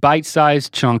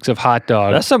bite-sized chunks of hot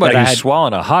dog. That's somebody who's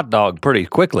swallowing a hot dog pretty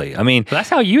quickly. I mean, that's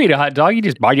how you eat a hot dog. You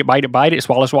just bite it,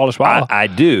 swallow. I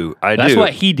do. That's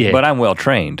what he did. But I'm well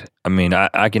trained. I mean,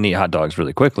 I can eat hot dogs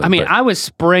really quickly. I mean, I was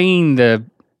spraying the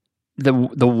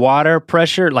water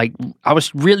pressure. Like, I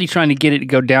was really trying to get it to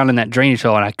go down in that drainage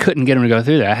hole, and I couldn't get him to go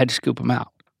through there. I had to scoop him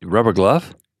out. Rubber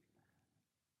glove?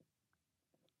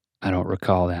 I don't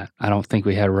recall that. I don't think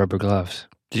we had rubber gloves.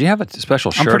 Did you have a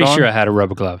special shirt on? I'm pretty sure I had a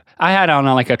rubber glove. I had on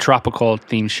like a tropical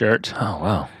themed shirt. Oh,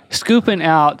 wow. Scooping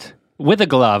out with a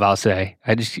glove, I'll say.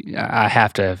 I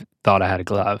have to have thought I had a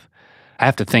glove. I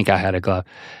have to think I had a glove.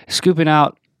 Scooping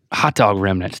out hot dog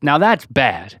remnants. Now that's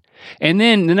bad. And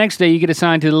then the next day you get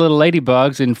assigned to the little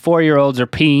ladybugs, and 4-year-olds are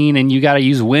peeing, and you got to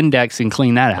use Windex and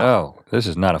clean that out. Oh, this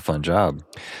is not a fun job.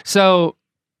 So,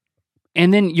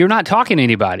 and then you're not talking to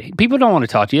anybody. People don't want to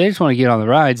talk to you. They just want to get on the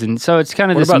rides. And so it's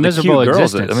kind of this miserable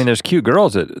existence. I mean, there's cute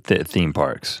girls at theme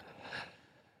parks.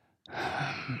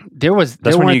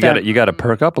 That's when you got to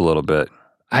perk up a little bit.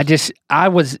 I guess I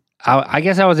was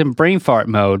in brain fart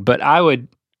mode, but I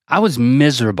was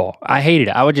miserable. I hated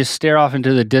it. I would just stare off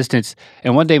into the distance.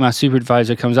 And one day my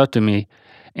supervisor comes up to me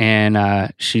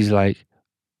and she's like,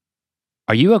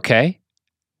 "Are you okay?"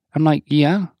 I'm like,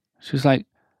 "Yeah." She's like,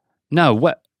 "No,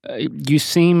 what? You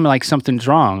seem like something's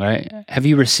wrong. Right? Have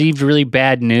you received really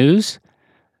bad news?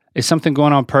 Is something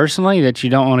going on personally that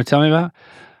you don't want to tell me about?"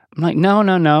 I'm like, no.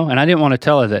 And I didn't want to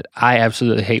tell her that I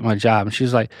absolutely hate my job. And she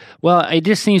was like, "Well, it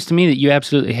just seems to me that you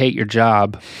absolutely hate your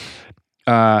job.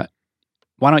 Why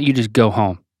don't you just go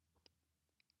home?"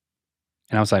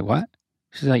 And I was like, "What?"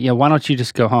 She's like, "Yeah, why don't you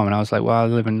just go home?" And I was like, "Well, I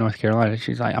live in North Carolina."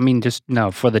 She's like, just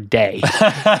no, for the day.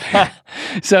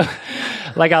 So,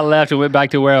 like, I left and went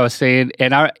back to where I was staying,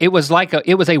 and it was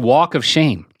a walk of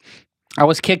shame. I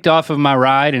was kicked off of my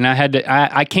ride, and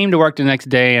I came to work the next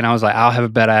day, and I was like, "I'll have a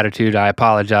bad attitude." I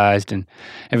apologized and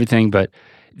everything, but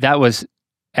that was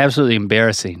absolutely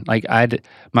embarrassing. Like,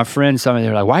 my friends, some of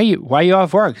them were like, why are you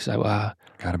off work? I said, "Well,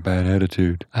 got a bad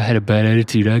attitude." I had a bad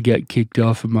attitude. I got kicked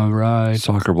off of my ride.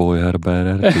 Soccer boy had a bad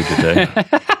attitude today.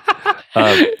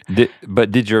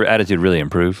 But did your attitude really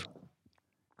improve?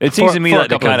 It seems to me like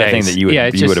the kind of thing that you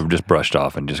would have just brushed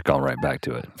off and just gone right back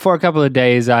to it. For a couple of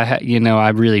days, I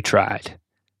really tried.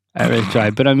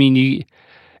 But I mean,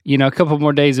 a couple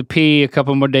more days of pee, a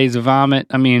couple more days of vomit.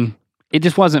 I mean, it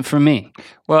just wasn't for me.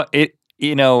 Well,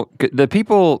 the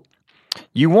people.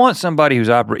 You want somebody who's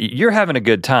you're having a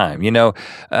good time, Well,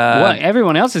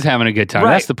 everyone else is having a good time.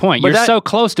 Right. That's the point. You're so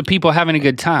close to people having a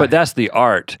good time. But that's the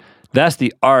art. That's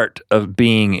the art of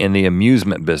being in the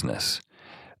amusement business.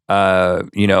 When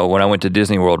I went to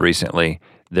Disney World recently,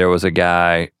 there was a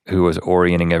guy who was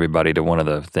orienting everybody to one of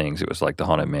the things. It was like the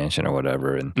Haunted Mansion or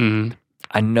whatever. And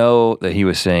I know that he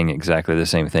was saying exactly the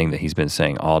same thing that he's been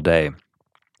saying all day.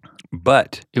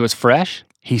 But it was fresh?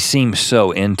 He seemed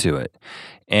so into it.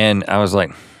 And I was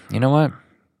like, you know what?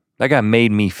 That guy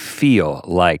made me feel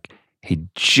like he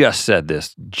just said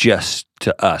this just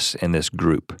to us in this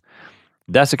group.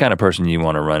 That's the kind of person you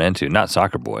want to run into, not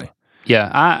soccer boy.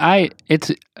 Yeah,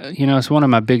 it's one of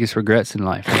my biggest regrets in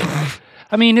life.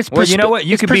 I mean, it's well, you know what?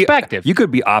 You could perspective. You could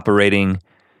be operating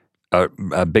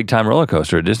a big time roller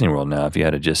coaster at Disney World now if you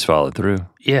had to just follow through.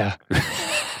 Yeah,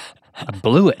 I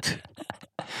blew it.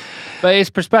 But it's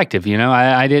perspective,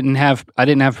 I didn't have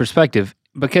perspective.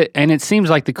 And it seems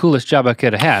like the coolest job I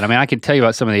could have had. I mean, I could tell you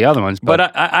about some of the other ones.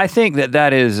 But I think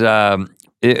that is,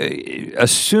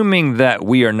 assuming that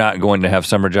we are not going to have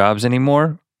summer jobs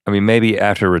anymore, I mean, maybe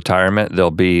after retirement,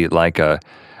 there'll be like I'm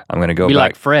going to go back.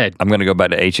 Like Fred. I'm going to go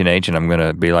back to H&H and I'm going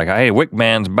to be like, hey,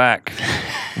 Wickman's back.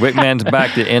 Wickman's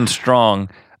back to end strong.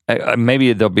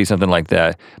 Maybe there'll be something like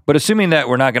that. But assuming that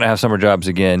we're not going to have summer jobs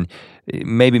again,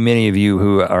 maybe many of you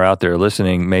who are out there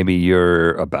listening, maybe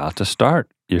you're about to start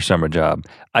your summer job.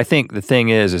 I think the thing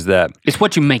is that it's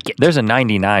what you make it. There's a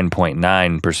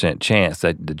 99.9% chance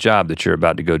that the job that you're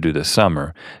about to go do this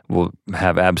summer will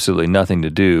have absolutely nothing to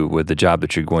do with the job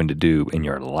that you're going to do in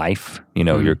your life,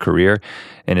 your career,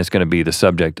 and it's going to be the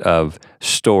subject of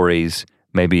stories,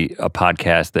 maybe a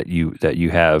podcast that you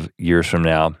have years from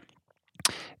now.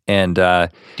 And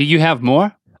do you have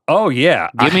more? Oh yeah,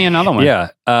 give me another one. Yeah.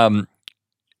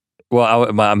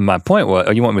 Well, my point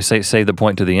was, you want me to save the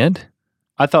point to the end?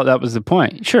 I thought that was the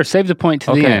point. Sure, save the point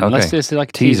to the end. Okay. Let's just like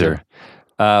a teaser.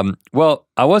 Well,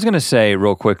 I was going to say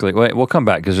real quickly, we'll come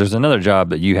back because there's another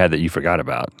job that you had that you forgot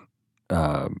about.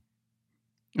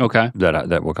 Okay.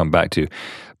 That we'll come back to.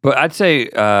 But I'd say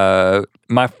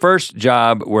my first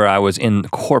job where I was in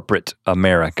corporate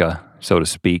America, so to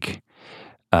speak,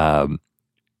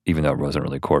 even though it wasn't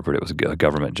really corporate, it was a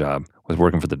government job, was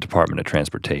working for the Department of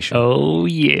Transportation. Oh,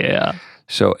 yeah.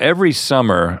 So every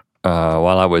summer,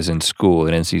 while I was in school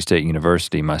at NC State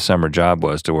University, my summer job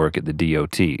was to work at the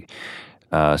DOT.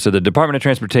 So the Department of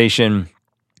Transportation,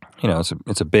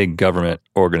 it's a big government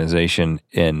organization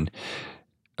in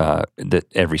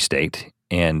every state.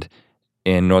 And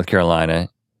in North Carolina,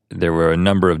 there were a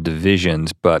number of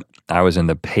divisions, but I was in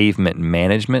the pavement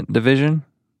management division.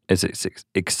 It's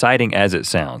exciting as it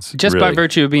sounds. Just really. By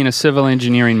virtue of being a civil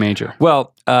engineering major.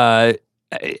 Well,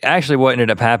 actually what ended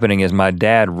up happening is my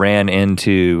dad ran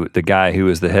into the guy who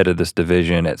was the head of this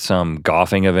division at some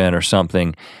golfing event or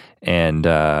something, and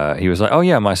he was like, oh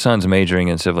yeah, my son's majoring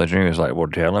in civil engineering. He was like, well,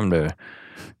 tell him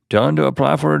to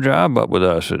apply for a job up with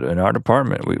us in our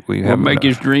department. We have make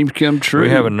his dreams come true. We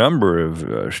have a number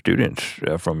of students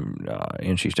from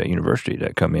NC State University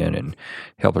that come in and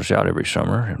help us out every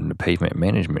summer in the pavement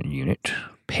management unit.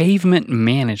 Pavement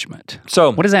management.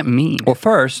 So what does that mean? Well,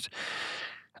 first,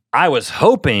 I was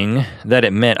hoping that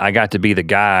it meant I got to be the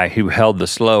guy who held the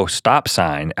slow stop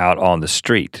sign out on the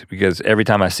street, because every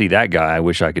time I see that guy, I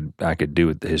wish I could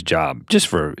do his job just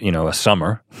for a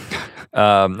summer.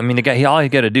 I mean, the guy, all he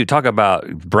got to do, talk about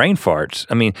brain farts.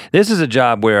 I mean, this is a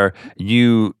job where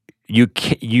you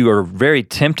are very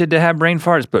tempted to have brain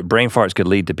farts, but brain farts could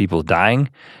lead to people dying.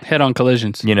 Head-on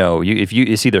collisions.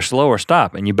 It's either slow or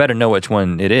stop, and you better know which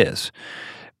one it is.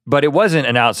 But it wasn't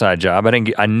an outside job.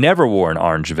 I never wore an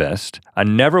orange vest. I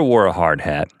never wore a hard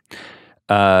hat.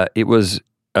 It was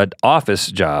an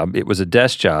office job. It was a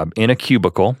desk job in a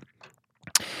cubicle.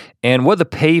 And what the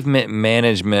pavement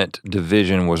management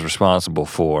division was responsible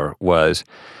for was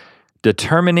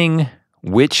determining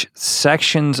which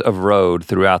sections of road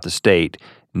throughout the state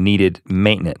needed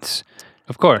maintenance.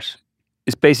 Of course.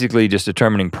 It's basically just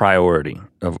determining priority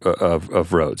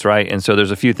of roads, right? And so there's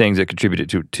a few things that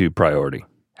contributed to priority.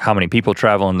 How many people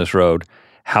travel on this road,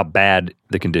 how bad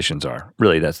the conditions are.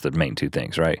 Really, that's the main two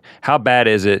things, right? How bad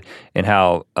is it, and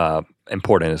how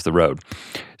important is the road?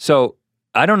 So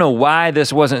I don't know why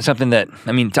this wasn't something that,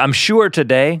 I'm sure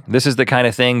today this is the kind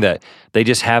of thing that they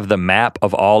just have the map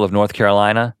of all of North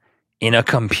Carolina in a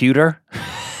computer.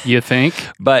 You think?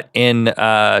 But in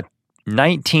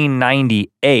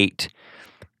 1998,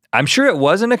 I'm sure it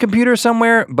was in a computer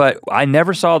somewhere, but I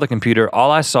never saw the computer. All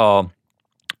I saw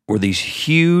were these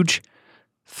huge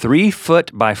 3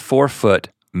 foot by 4 foot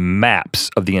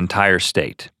maps of the entire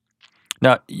state.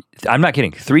 No, I'm not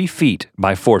kidding. 3 feet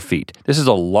by 4 feet. This is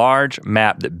a large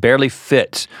map that barely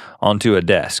fits onto a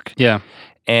desk. Yeah.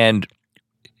 And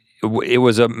it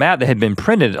was a map that had been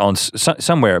printed on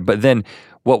somewhere, but then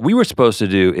what we were supposed to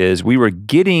do is we were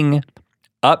getting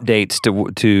updates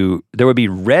to there would be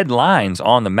red lines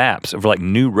on the maps of like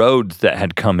new roads that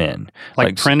had come in.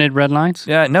 Like printed red lines?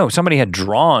 Yeah, no, somebody had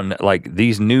drawn like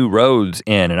these new roads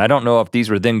in, and I don't know if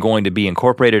these were then going to be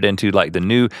incorporated into like the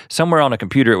new, somewhere on a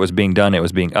computer it was being done, it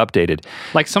was being updated.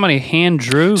 Like somebody hand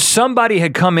drew? Somebody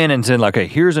had come in and said like, hey,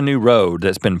 here's a new road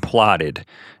that's been plotted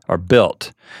or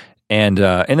built. And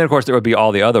then, of course, there would be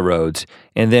all the other roads.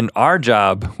 And then our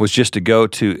job was just to go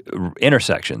to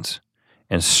intersections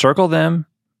and circle them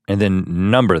and then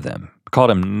number them. We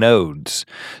called them nodes.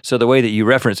 So the way that you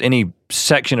reference any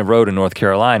section of road in North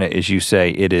Carolina is you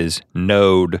say it is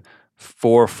node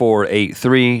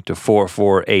 4483 to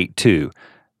 4482.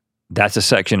 That's a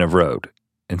section of road.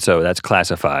 And so that's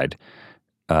classified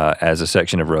as a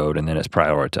section of road, and then it's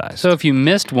prioritized. So if you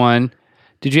missed one,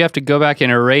 did you have to go back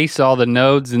and erase all the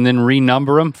nodes and then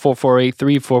renumber them?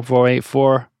 4483,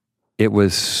 4484? It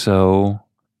was so,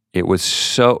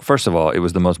 first of all, it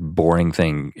was the most boring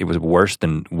thing. It was worse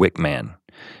than Wickman.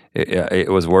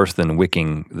 It was worse than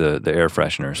wicking the air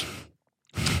fresheners.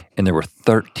 And there were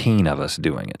 13 of us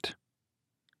doing it.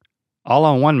 All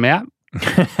on one map?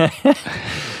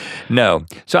 No.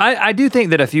 So I do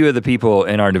think that a few of the people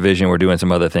in our division were doing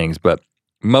some other things, but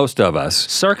most of us.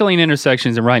 Circling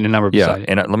intersections and writing a number beside it.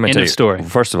 And let me tell you, story.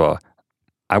 First of all,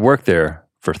 I worked there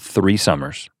for 3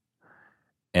 summers,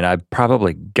 and I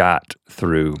probably got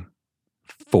through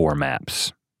 4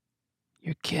 maps.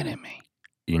 You're kidding me.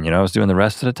 And you know what I was doing the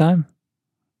rest of the time?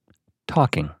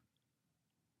 Talking.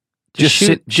 Just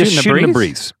shooting the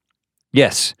breeze?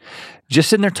 Yes.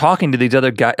 Just sitting there talking to these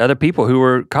other people who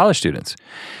were college students.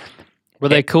 Were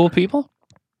they cool people?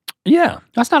 Yeah.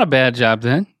 That's not a bad job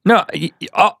then. No, it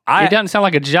doesn't sound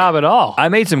like a job at all. I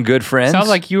made some good friends. Sounds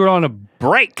like you were on a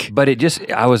break. But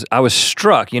I was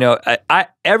struck. You know, I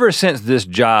ever since this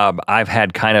job, I've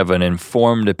had kind of an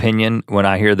informed opinion when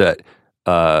I hear that,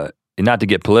 not to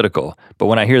get political, but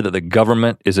when I hear that the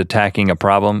government is attacking a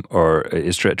problem or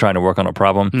is trying to work on a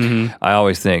problem, I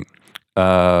always think,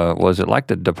 was it like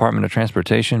the Department of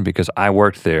Transportation? Because I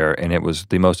worked there and it was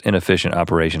the most inefficient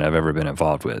operation I've ever been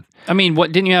involved with. I mean,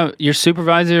 what didn't you have, your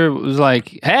supervisor was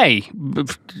like, hey,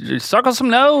 circle some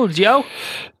nodes, yo?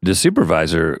 The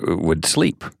supervisor would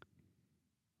sleep.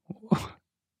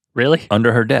 Really?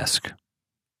 Under her desk.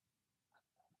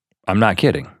 I'm not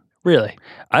kidding. Really?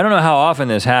 I don't know how often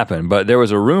this happened, but there was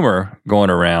a rumor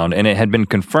going around, and it had been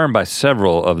confirmed by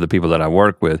several of the people that I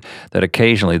work with, that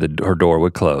occasionally her door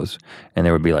would close, and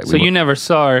there would be like. So you never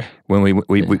saw her when we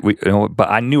you know, but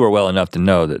I knew her well enough to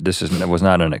know that was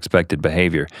not unexpected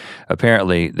behavior.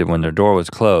 Apparently, that when their door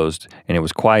was closed and it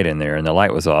was quiet in there and the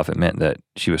light was off, it meant that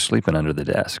she was sleeping under the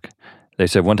desk. They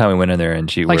said one time we went in there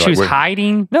and she was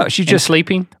hiding. No, she's just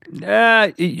sleeping.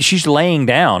 She's laying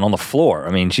down on the floor.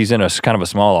 I mean, she's in a kind of a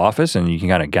small office, and you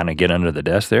can kind of get under the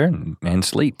desk there and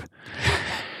sleep.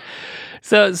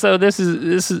 So this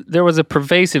is there was a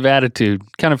pervasive attitude,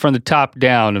 kind of from the top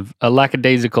down, of a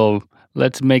lackadaisical.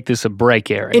 Let's make this a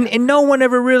break area. And no one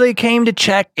ever really came to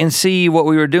check and see what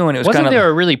we were doing. It was Wasn't there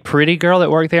a really pretty girl that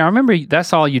worked there? I remember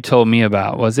that's all you told me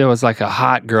about, was there was like a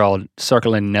hot girl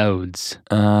circling nodes.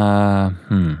 You don't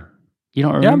remember?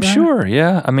 Yeah, I'm sure,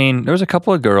 yeah. I mean, there was a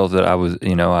couple of girls that I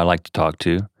like to talk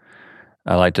to.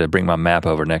 I like to bring my map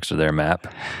over next to their map.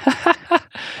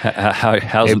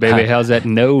 Hey, baby, how's that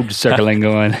node circling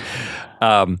going?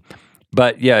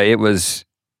 But yeah, it was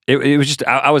just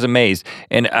I was amazed,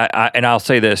 and I'll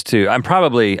say this too. I'm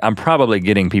probably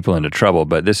getting people into trouble,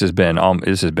 but this has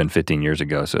been 15 years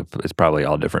ago, so it's probably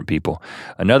all different people.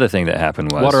 Another thing that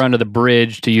happened was water under the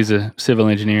bridge, to use a civil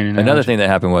engineering analogy. Another thing that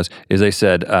happened is they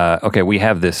said, okay, we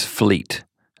have this fleet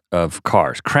of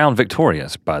cars, Crown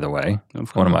Victorias, by the way,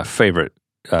 one of my favorite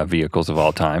vehicles of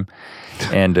all time.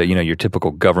 And, your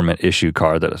typical government issue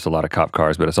car, that's a lot of cop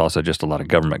cars, but it's also just a lot of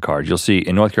government cars. You'll see,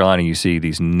 in North Carolina, you see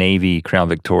these Navy Crown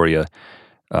Victoria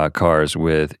cars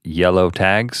with yellow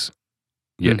tags.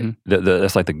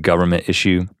 That's like the government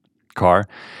issue car.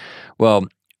 Well,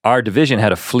 our division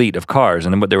had a fleet of cars,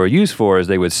 and then what they were used for is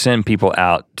they would send people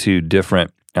out to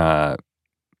different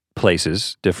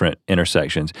places, different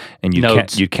intersections, and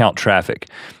you'd count traffic.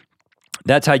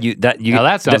 That's how now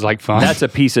that sounds like fun. That's a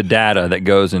piece of data that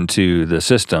goes into the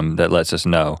system that lets us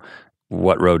know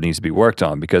what road needs to be worked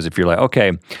on. Because if you're like,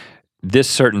 okay, this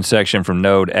certain section from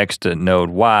node X to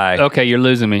node Y. Okay, you're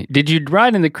losing me. Did you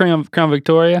ride in the Crown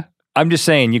Victoria? I'm just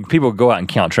saying, people go out and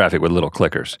count traffic with little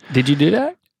clickers. Did you do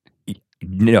that?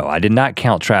 No, I did not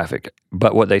count traffic.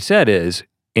 But what they said is,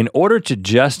 in order to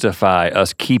justify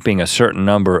us keeping a certain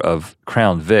number of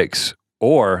Crown Vics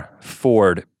or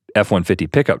Ford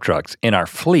F-150 pickup trucks in our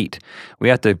fleet, we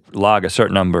have to log a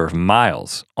certain number of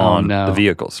miles on the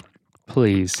vehicles.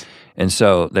 Please. And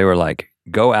so they were like,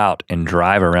 go out and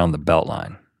drive around the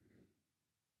Beltline.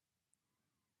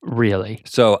 Really?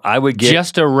 So I would get...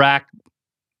 Just to rack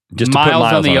just miles, to put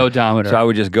miles on the on odometer. So I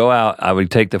would just go out, I would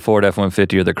take the Ford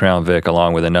F-150 or the Crown Vic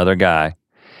along with another guy,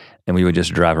 and we would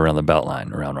just drive around the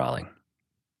Beltline around Raleigh.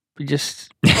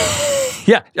 Just...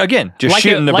 Yeah, again, just like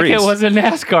shooting the breeze. Like it was a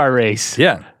NASCAR race.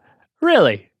 Yeah.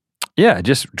 Really? Yeah,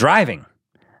 just driving.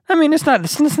 I mean, it's not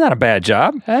a bad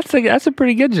job. That's a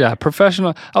pretty good job.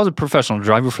 Professional. I was a professional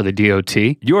driver for the DOT.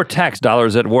 Your tax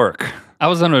dollars at work. I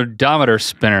was an odometer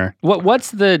spinner. What's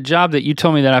the job that you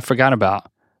told me that I forgot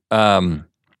about?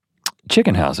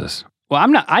 Chicken houses. Well,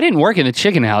 I didn't work in the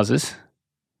chicken houses.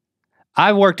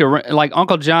 I worked like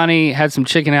Uncle Johnny had some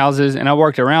chicken houses, and I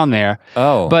worked around there.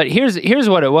 Oh, but here's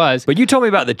what it was. But you told me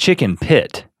about the chicken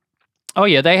pit. Oh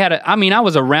yeah, they had I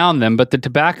was around them, but the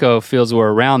tobacco fields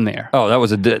were around there. Oh, that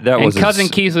was cousin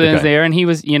Keith was there, and he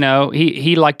was,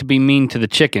 he liked to be mean to the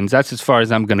chickens. That's as far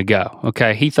as I'm going to go.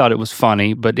 Okay, he thought it was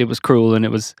funny, but it was cruel, and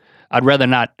I'd rather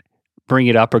not bring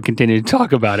it up or continue to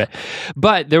talk about it.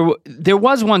 But there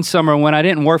was one summer when I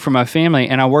didn't work for my family,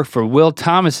 and I worked for Will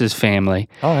Thomas's family.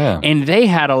 Oh yeah, and they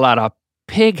had a lot of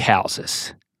pig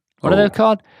houses. What are they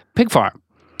called? Pig farm,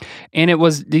 and it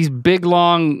was these big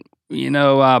long,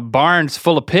 barns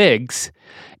full of pigs.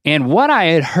 And what I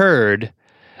had heard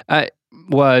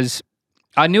was,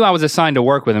 I knew I was assigned to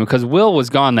work with him because Will was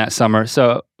gone that summer.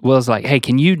 So Will's like, hey,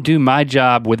 can you do my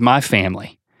job with my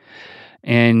family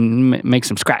and make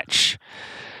some scratch?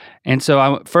 And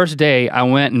so first day I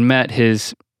went and met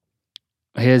his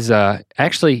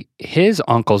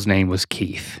uncle's name was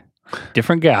Keith,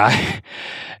 different guy,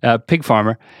 pig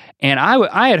farmer. And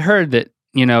I had heard that,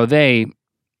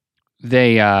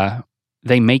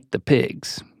 they make the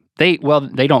pigs. They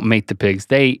don't make the pigs.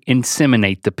 They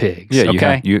inseminate the pigs. Yeah,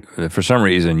 okay? you for some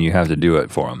reason you have to do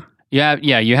it for them. Yeah,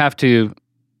 you have to,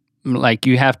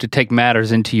 you have to take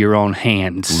matters into your own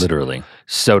hands, literally,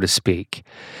 so to speak.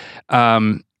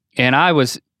 And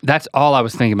that's all I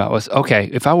was thinking about was, okay,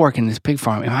 if I work in this pig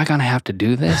farm, am I going to have to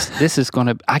do this?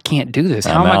 I can't do this.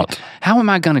 How am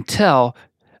I going to tell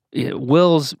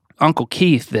Will's Uncle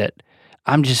Keith that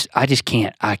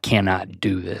I cannot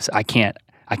do this. I can't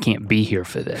be here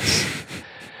for this.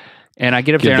 And I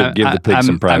get up there and give the pig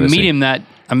some privacy.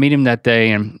 I meet him that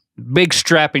day, and big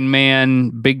strapping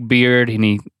man, big beard, and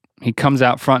he comes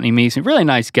out front and he meets me. Really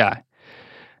nice guy.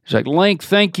 He's like, Link,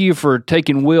 thank you for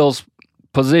taking Will's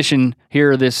position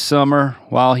here this summer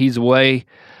while he's away.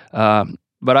 But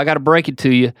I got to break it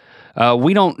to you.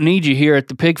 We don't need you here at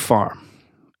the pig farm.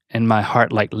 And my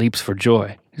heart leaps for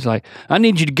joy. He's like, I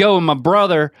need you to go with my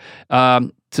brother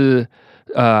to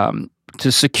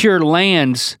secure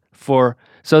lands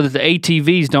so that the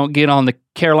ATVs don't get on the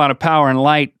Carolina Power and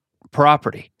Light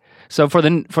property. So for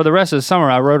the rest of the summer,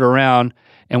 I rode around,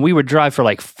 and we would drive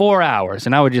for 4 hours,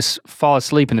 and I would just fall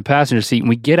asleep in the passenger seat, and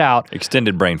we'd get out.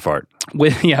 Extended brain fart.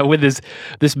 With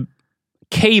this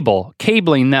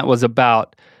cabling that was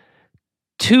about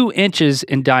 2 inches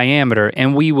in diameter,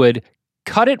 and we would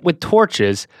cut it with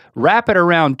torches, wrap it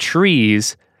around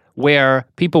trees where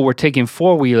people were taking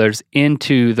four-wheelers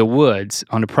into the woods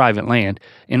on the private land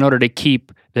in order to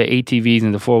keep the ATVs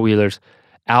and the four-wheelers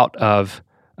out of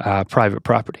private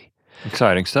property.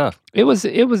 Exciting stuff. It was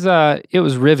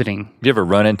riveting. Did you ever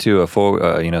run into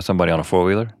somebody on a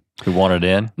four-wheeler who wanted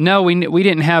in? No, we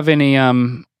didn't have any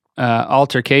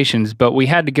altercations, but we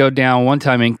had to go down one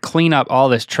time and clean up all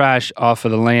this trash off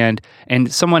of the land,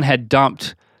 and someone had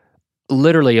dumped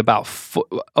literally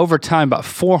over time about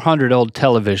 400 old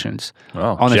televisions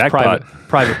on this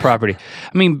private property.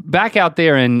 I mean, back out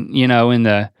there in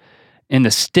the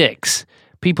sticks,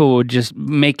 people would just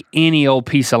make any old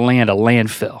piece of land a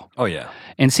landfill. Oh yeah.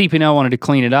 And CP&L wanted to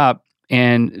clean it up,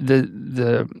 and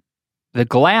the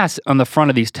glass on the front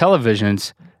of these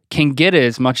televisions can get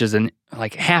as much as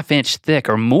half inch thick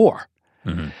or more.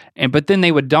 Mm-hmm. But then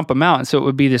they would dump them out, and so it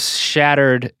would be this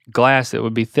shattered glass that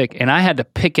would be thick. And I had to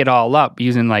pick it all up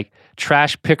using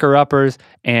trash picker uppers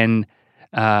and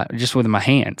just with my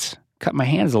hands. Cut my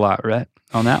hands a lot, Rhett,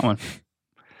 on that one.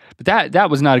 But that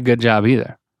was not a good job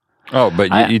either. Oh,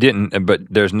 but you didn't. But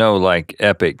there's no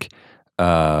epic.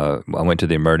 I went to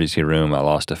the emergency room. I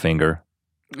lost a finger.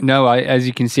 No, as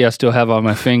you can see, I still have all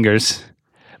my fingers.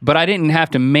 But I didn't have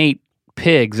to mate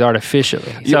pigs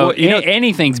artificially. So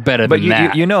anything's better than that.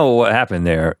 But you know what happened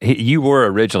there. You were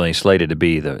originally slated to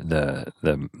be the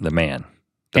man.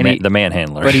 the man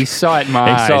handler. But he saw it in my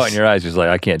eyes. He saw it in your eyes. He was like,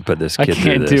 I can't put this kid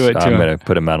through this. I'm going to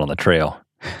put him out on the trail.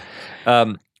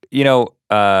 There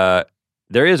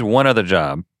is one other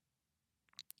job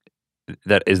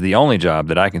that is the only job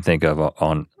that I can think of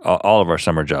on all of our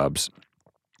summer jobs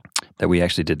that we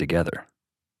actually did together.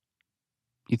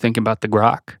 You think about the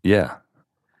grok? Yeah.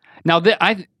 Now,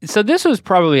 so this was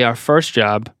probably our first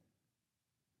job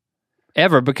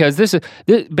ever, because this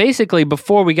basically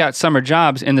before we got summer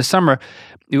jobs in the summer,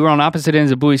 we were on opposite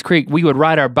ends of Buies Creek. We would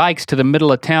ride our bikes to the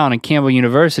middle of town in Campbell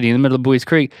University in the middle of Buies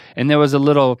Creek, and there was a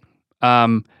little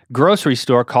grocery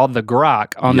store called the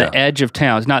Grok on the edge of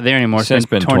town. It's not there anymore. It's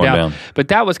been torn down. But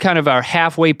that was kind of our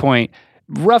halfway point,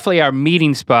 roughly our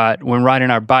meeting spot when riding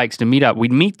our bikes to meet up.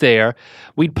 We'd meet there.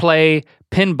 We'd play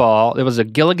pinball. There was a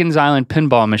Gilligan's Island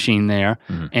pinball machine there,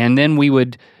 and then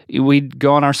we'd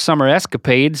go on our summer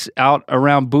escapades out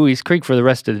around Buies Creek for the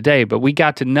rest of the day. But we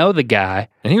got to know the guy,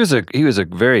 and he was a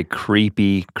very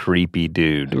creepy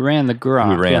dude. Who ran the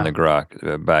Grok? Who ran the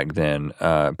Grok back then?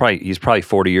 He's probably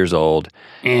 40 years old.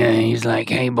 And he's like,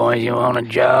 "Hey boys, you want a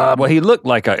job?" Well, he looked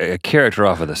like a character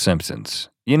off of The Simpsons.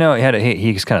 He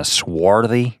was kind of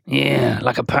swarthy. Yeah,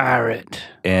 like a pirate.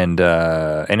 And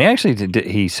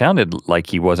he sounded like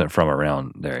he wasn't from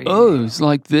around there. Oh, it's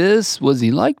like this? Was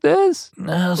he like this?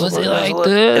 No, was he like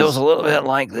this? It was a little bit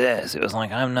like this. It was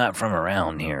like, I'm not from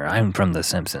around here. I'm from The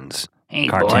Simpsons. Hey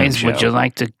boys, show. Would you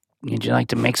like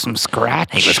to make some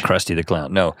scratch? He was Krusty the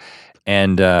Clown. No.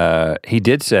 And he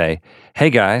did say,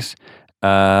 "Hey guys,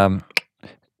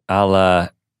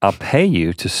 I'll pay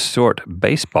you to sort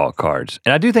baseball cards."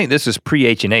 And I do think this is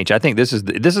pre-H&H. I think this is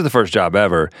the first job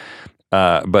ever,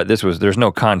 but there's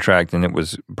no contract, and it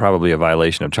was probably a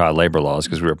violation of child labor laws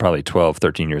because we were probably 12,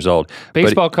 13 years old.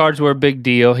 Baseball cards were a big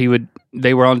deal.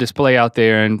 They were on display out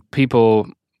there, and people,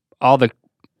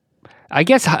 I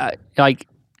guess like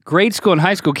grade school and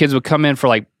high school kids would come in for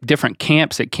like different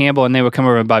camps at Campbell, and they would come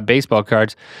over and buy baseball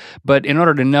cards. But in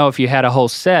order to know if you had a whole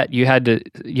set, you had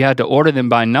to order them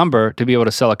by number to be able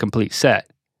to sell a complete set.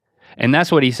 And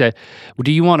that's what he said.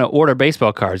 Do you want to order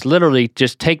baseball cards? Literally,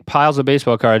 just take piles of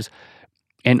baseball cards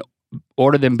and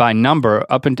order them by number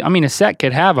a set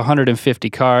could have 150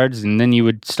 cards, and then you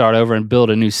would start over and build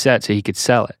a new set so he could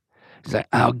sell it. He's like,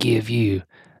 "I'll give you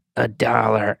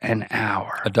 $1 an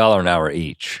hour." $1 an hour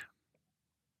each.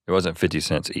 It wasn't 50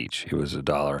 cents each. It was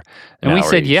 $1 and we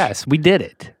said each. Yes, we did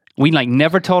it. We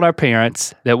never told our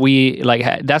parents that we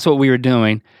that's what we were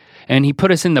doing. And he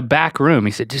put us in the back room.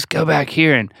 He said, "Just go back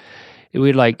here," and he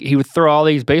would throw all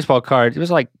these baseball cards. It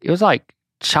was like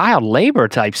child labor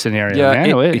type scenario.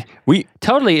 Yeah, man. We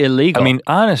totally illegal. I mean,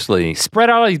 honestly, spread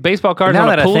all these baseball cards on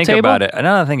a pool table. Now that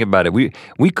I think about it, we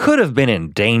could have been in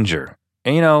danger.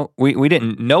 And we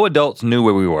didn't. No adults knew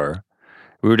where we were.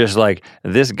 We were just like,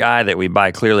 this guy that we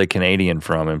buy clearly Canadian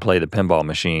from and play the pinball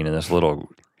machine in this little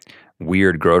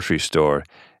weird grocery store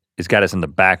has got us in the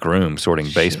back room sorting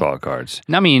baseball cards.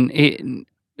 I mean,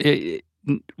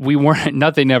 we weren't.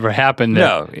 Nothing ever happened.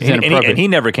 No, and he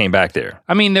never came back there.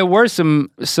 I mean, there were some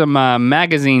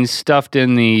magazines stuffed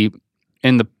in the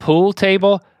pool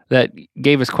table that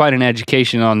gave us quite an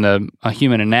education on the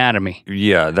human anatomy.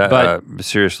 Yeah, that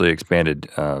seriously expanded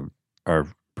our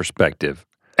perspective.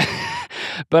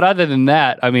 But other than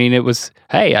that, I mean, it was,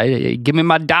 hey, give me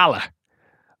my $1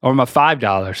 or my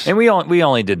 $5. And we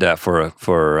only did that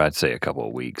for I'd say a couple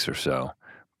of weeks or so.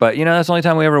 But that's the only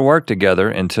time we ever worked together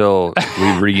until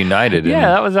we reunited. Yeah,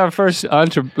 that was our first the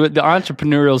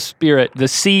entrepreneurial spirit. The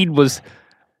seed was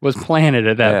planted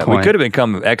at that point. We could have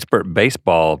become expert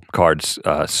baseball cards.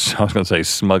 I was going to say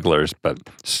smugglers, but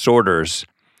sorters.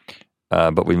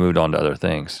 But we moved on to other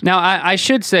things. Now, I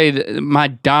should say that my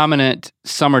dominant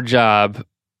summer job,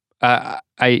 I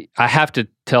have to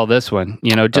tell this one,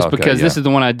 because this is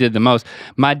the one I did the most.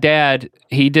 My dad,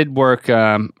 he did work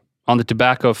on the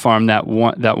tobacco farm that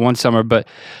one summer, but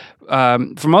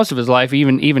for most of his life,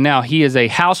 even now, he is a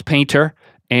house painter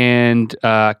and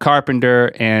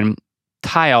carpenter and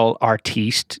tile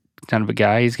artiste kind of a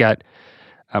guy. He's got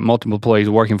multiple employees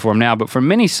working for him now, but for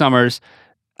many summers,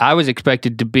 I was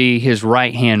expected to be his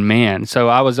right-hand man. So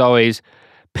I was always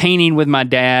painting with my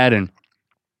dad, and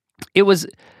it was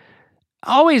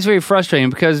always very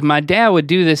frustrating because my dad would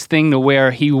do this thing to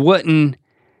where he wouldn't,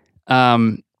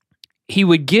 he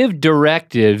would give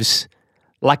directives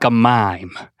like a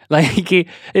mime.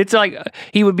 It's like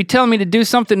he would be telling me to do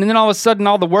something, and then all of a sudden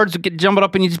all the words would get jumbled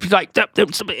up, and he'd just be like,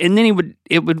 and then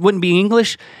it wouldn't be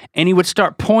English, and he would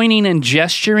start pointing and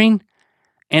gesturing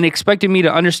and expecting me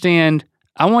to understand,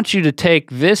 I want you to take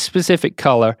this specific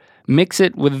color, mix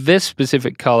it with this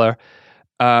specific color,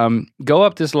 go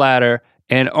up this ladder,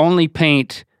 and only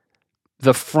paint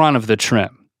the front of the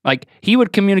trim. Like, he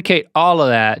would communicate all of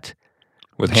that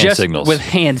with hand signals. With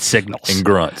hand signals. And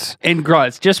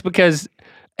grunts. Just because,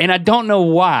 and I don't know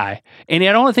why. And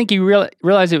I don't think he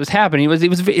realized it was happening.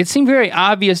 It seemed very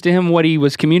obvious to him what he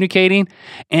was communicating,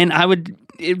 and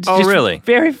it was just really?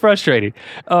 very frustrating.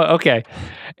 Oh, okay.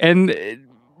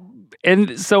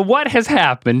 And so what has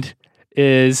happened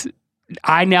is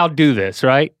I now do this,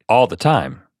 right? All the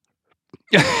time.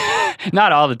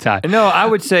 Not all the time. No, I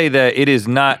would say that it is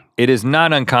not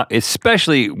uncommon,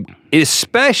 especially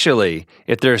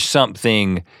if there's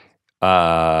something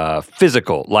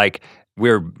physical, like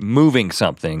we're moving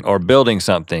something or building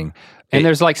something. And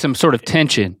there's like some sort of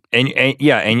tension. And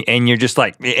you're just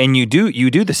like, and you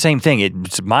do the same thing.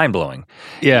 It's mind-blowing.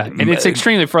 Yeah, and it's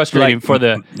extremely frustrating like for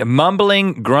the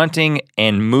mumbling, grunting,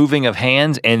 and moving of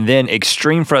hands, and then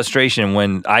extreme frustration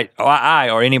when I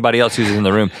or anybody else who's in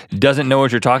the room doesn't know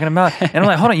what you're talking about. And I'm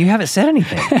like, hold on, you haven't said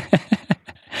anything.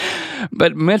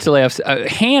 But mentally,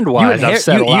 hand-wise, I've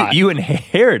said a lot. You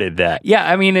inherited that. Yeah,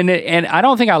 I mean, and I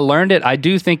don't think I learned it. I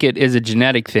do think it is a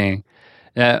genetic thing.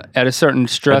 At a certain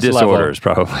stress level. Disorder is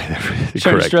probably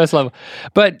correct. Stress level.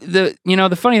 But the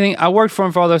funny thing, I worked for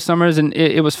him for all those summers, and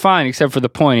it was fine except for the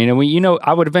pointing. And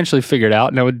I would eventually figure it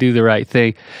out, and I would do the right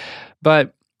thing.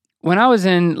 But when I was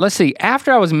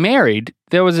after I was married,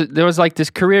 there was like this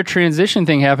career transition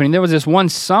thing happening. There was this one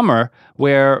summer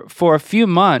where for a few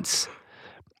months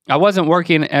I wasn't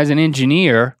working as an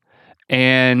engineer,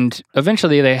 and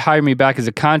eventually they hired me back as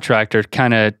a contractor,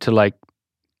 kind of to like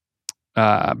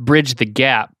bridge the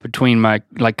gap between my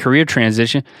like career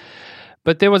transition.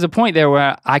 But there was a point there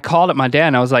where I called up my dad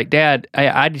and I was like, Dad,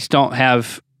 I just don't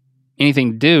have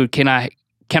anything to do. Can I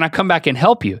come back and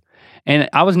help you? And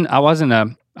I wasn't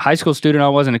a high school student. I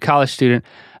wasn't a college student.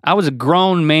 I was a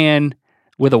grown man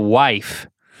with a wife.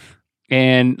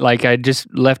 And like I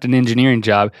just left an engineering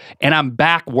job, and I'm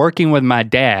back working with my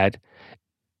dad,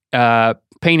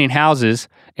 painting houses,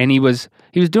 and he was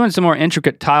doing some more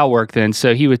intricate tile work then,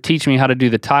 so he would teach me how to do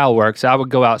the tile work. So I would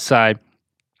go outside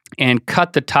and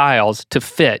cut the tiles to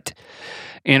fit.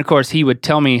 And of course, he would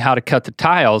tell me how to cut the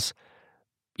tiles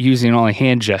using only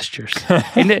hand gestures.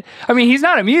 And he's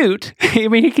not a mute. I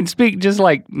mean, he can speak just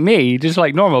like me, just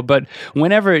like normal, but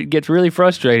whenever it gets really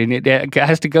frustrating, it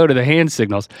has to go to the hand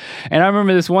signals. And I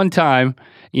remember this one time,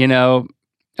 being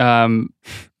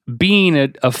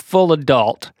a full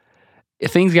adult,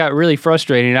 things got really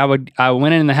frustrating. I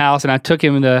went in the house and I took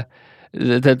him the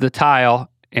tile,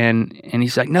 and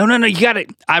he's like, no, you got it.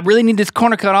 I really need this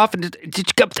corner cut off, and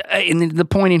then the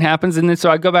pointing happens, and then so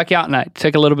I go back out and I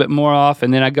take a little bit more off,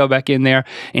 and then I go back in there,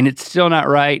 and it's still not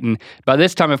right. And by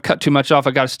this time I've cut too much off.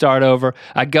 I got to start over.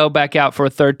 I go back out for a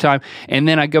third time, and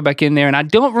then I go back in there, and I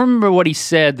don't remember what he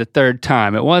said the third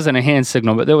time. It wasn't a hand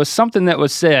signal, but there was something that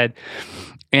was said,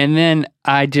 and then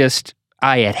I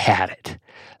had it.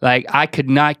 Like, I could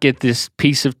not get this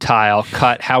piece of tile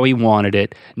cut how he wanted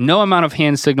it. No amount of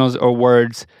hand signals or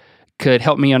words could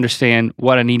help me understand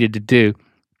what I needed to do.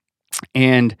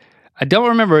 And I don't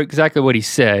remember exactly what he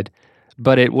said,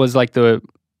 but it was like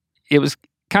it was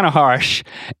kind of harsh.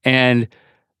 And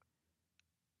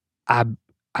I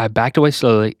backed away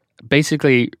slowly,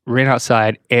 basically ran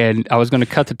outside, and I was going to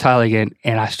cut the tile again,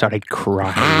 and I started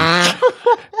crying.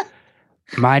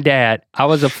 My dad, I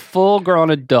was a full-grown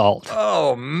adult.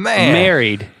 Oh, man.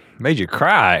 Married. Made you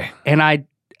cry. And I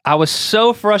was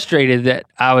so frustrated that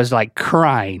I was like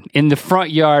crying in the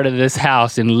front yard of this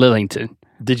house in Lillington.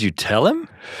 Did you tell him?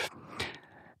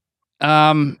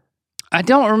 I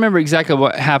don't remember exactly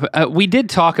what happened. We did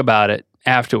talk about it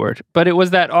afterward, but it was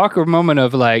that awkward moment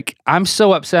of like, I'm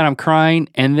so upset I'm crying,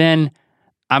 and then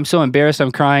I'm so embarrassed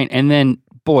I'm crying, and then,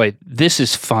 boy, this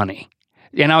is funny.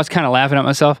 And I was kind of laughing at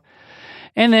myself.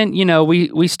 And then,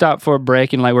 we stopped for a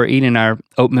break, and like we're eating our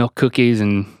oatmeal cookies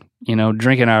and,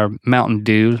 drinking our Mountain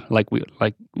Dew like we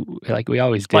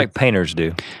always do. Like painters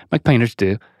do.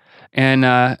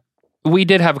 And we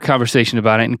did have a conversation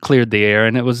about it and cleared the air,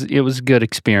 and it was a good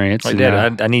experience. Like,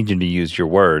 Dad, I need you to use your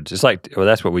words. It's like, well,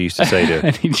 that's what we used to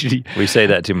say we say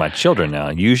that to my children now.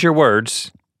 Use your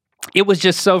words. It was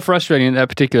just so frustrating in that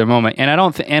particular moment, and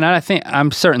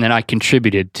I'm certain that I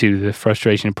contributed to the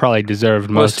frustration. Probably deserved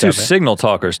most of it. Well, it's two signal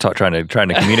talkers trying to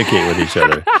communicate with each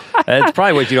other. That's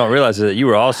probably what you don't realize is that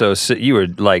you were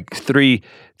like three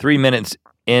minutes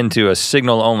into a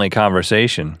signal only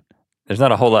conversation. There's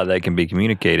not a whole lot that can be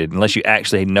communicated unless you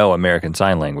actually know American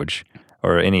Sign Language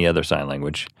or any other sign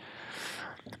language.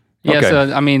 Yeah, okay.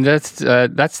 So I mean that's the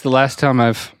last time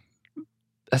I've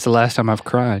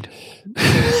cried.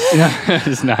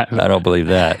 It's not. I don't believe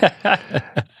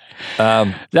that.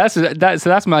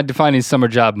 That's my defining summer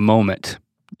job moment.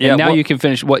 And now you can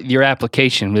finish what your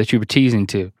application that you were teasing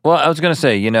to. Well, I was going to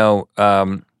say,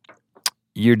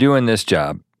 you're doing this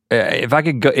job. If I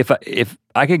could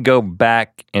go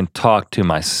back and talk to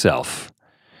myself,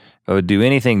 if I would do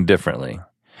anything differently,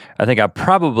 I think I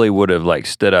probably would have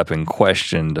stood up and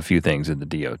questioned a few things in the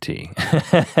DOT.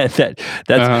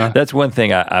 That's one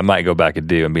thing I might go back and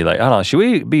do and be like, hold on, should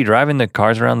we be driving the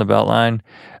cars around the Beltline?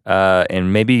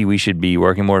 And maybe we should be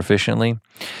working more efficiently.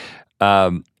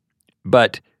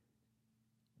 But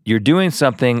you're doing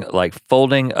something like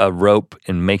folding a rope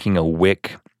and making a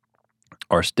wick,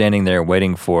 or standing there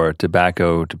waiting for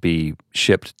tobacco to be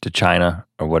shipped to China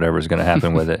or whatever is going to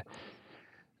happen with it.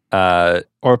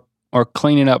 Or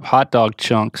cleaning up hot dog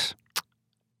chunks.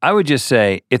 I would just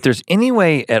say, if there's any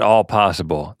way at all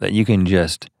possible that you can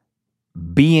just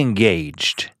be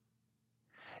engaged.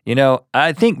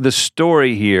 I think the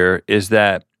story here is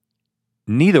that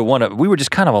we were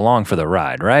just kind of along for the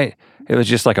ride, right? It was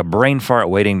just like a brain fart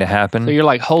waiting to happen. So you're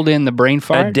like holding the brain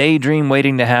fart? A daydream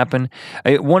waiting to happen.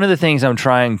 One of the things I'm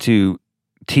trying to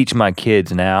teach my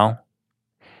kids now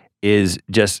is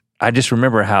I just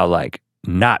remember how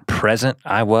not present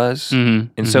I was.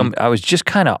 Mm-hmm. And so I was just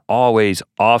kind of always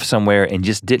off somewhere and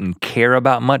just didn't care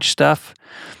about much stuff.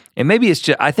 And maybe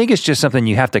I think it's just something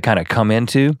you have to kind of come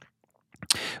into.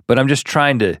 But I'm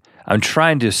trying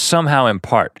to somehow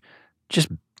impart, just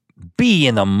be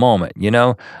in the moment,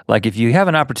 if you have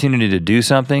an opportunity to do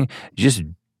something, just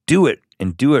do it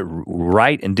and do it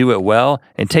right and do it well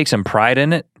and take some pride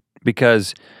in it,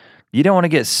 because you don't want to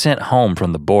get sent home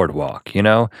from the boardwalk, You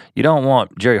don't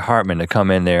want Jerry Hartman to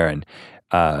come in there and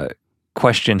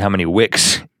question how many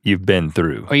wicks you've been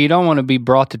through. Or you don't want to be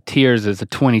brought to tears as a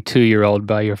 22-year-old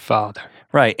by your father.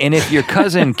 Right, and if your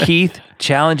cousin Keith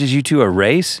challenges you to a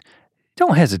race,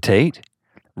 don't hesitate.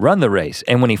 Run the race.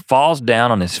 And when he falls down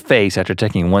on his face after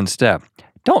taking one step,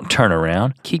 don't turn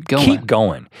around. Keep going. Keep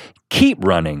going. Keep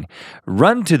running.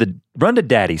 Run to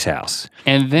Daddy's house.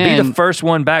 And then be the first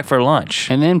one back for lunch.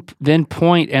 And then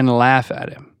point and laugh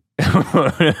at him.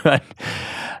 I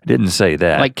didn't say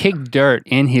that. Like kick dirt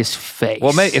in his face.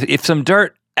 Well, maybe if some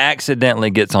dirt accidentally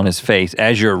gets on his face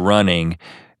as you're running,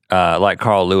 like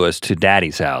Carl Lewis, to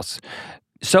Daddy's house,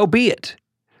 so be it.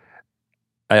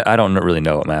 I don't really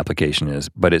know what my application is,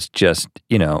 but it's just,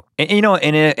 and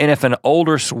if an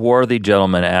older swarthy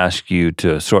gentleman asks you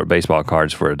to sort baseball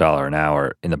cards for $1 an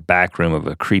hour in the back room of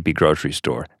a creepy grocery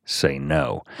store, say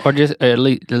no. Or just at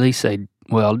least say,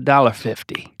 well,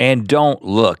 $1.50. And don't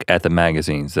look at the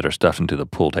magazines that are stuffed into the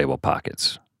pool table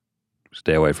pockets.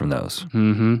 Stay away from those.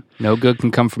 Mm-hmm. No good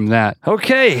can come from that.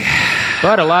 Okay.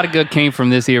 But a lot of good came from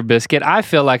this here biscuit. I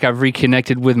feel like I've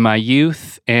reconnected with my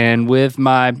youth and with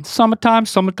my summertime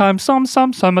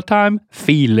feelings.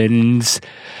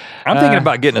 I'm thinking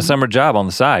about getting a summer job on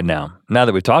the side now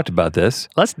that we've talked about this.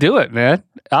 Let's do it, man.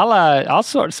 I'll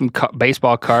sort some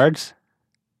baseball cards.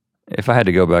 If I had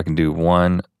to go back and do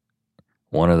one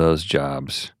of those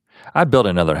jobs, I'd build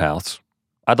another house.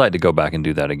 I'd like to go back and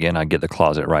do that again. I'd get the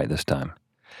closet right this time.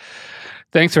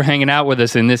 Thanks for hanging out with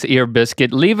us in this Ear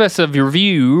Biscuit. Leave us a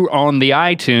review on the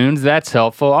iTunes. That's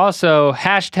helpful. Also,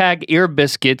 hashtag Ear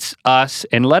Biscuits us,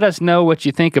 and let us know what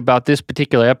you think about this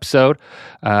particular episode.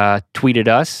 Tweet at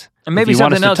us. And maybe if you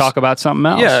want something us else to talk about something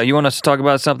else. Yeah, you want us to talk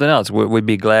about something else. We'd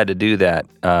be glad to do that.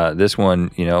 This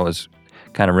one, is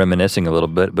kind of reminiscing a little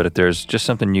bit, but if there's just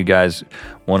something you guys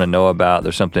want to know about,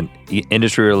 there's something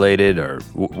industry related or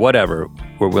whatever,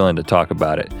 we're willing to talk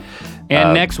about it.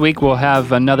 And next week we'll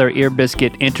have another Ear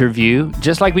Biscuit interview,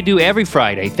 just like we do every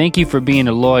Friday. Thank you for being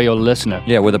a loyal listener.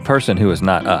 Yeah, with a person who is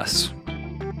not us.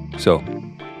 So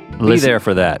be there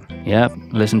for that. Yep,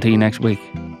 listen to you next week.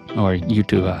 Or you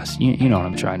to us. You know what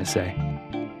I'm trying to say.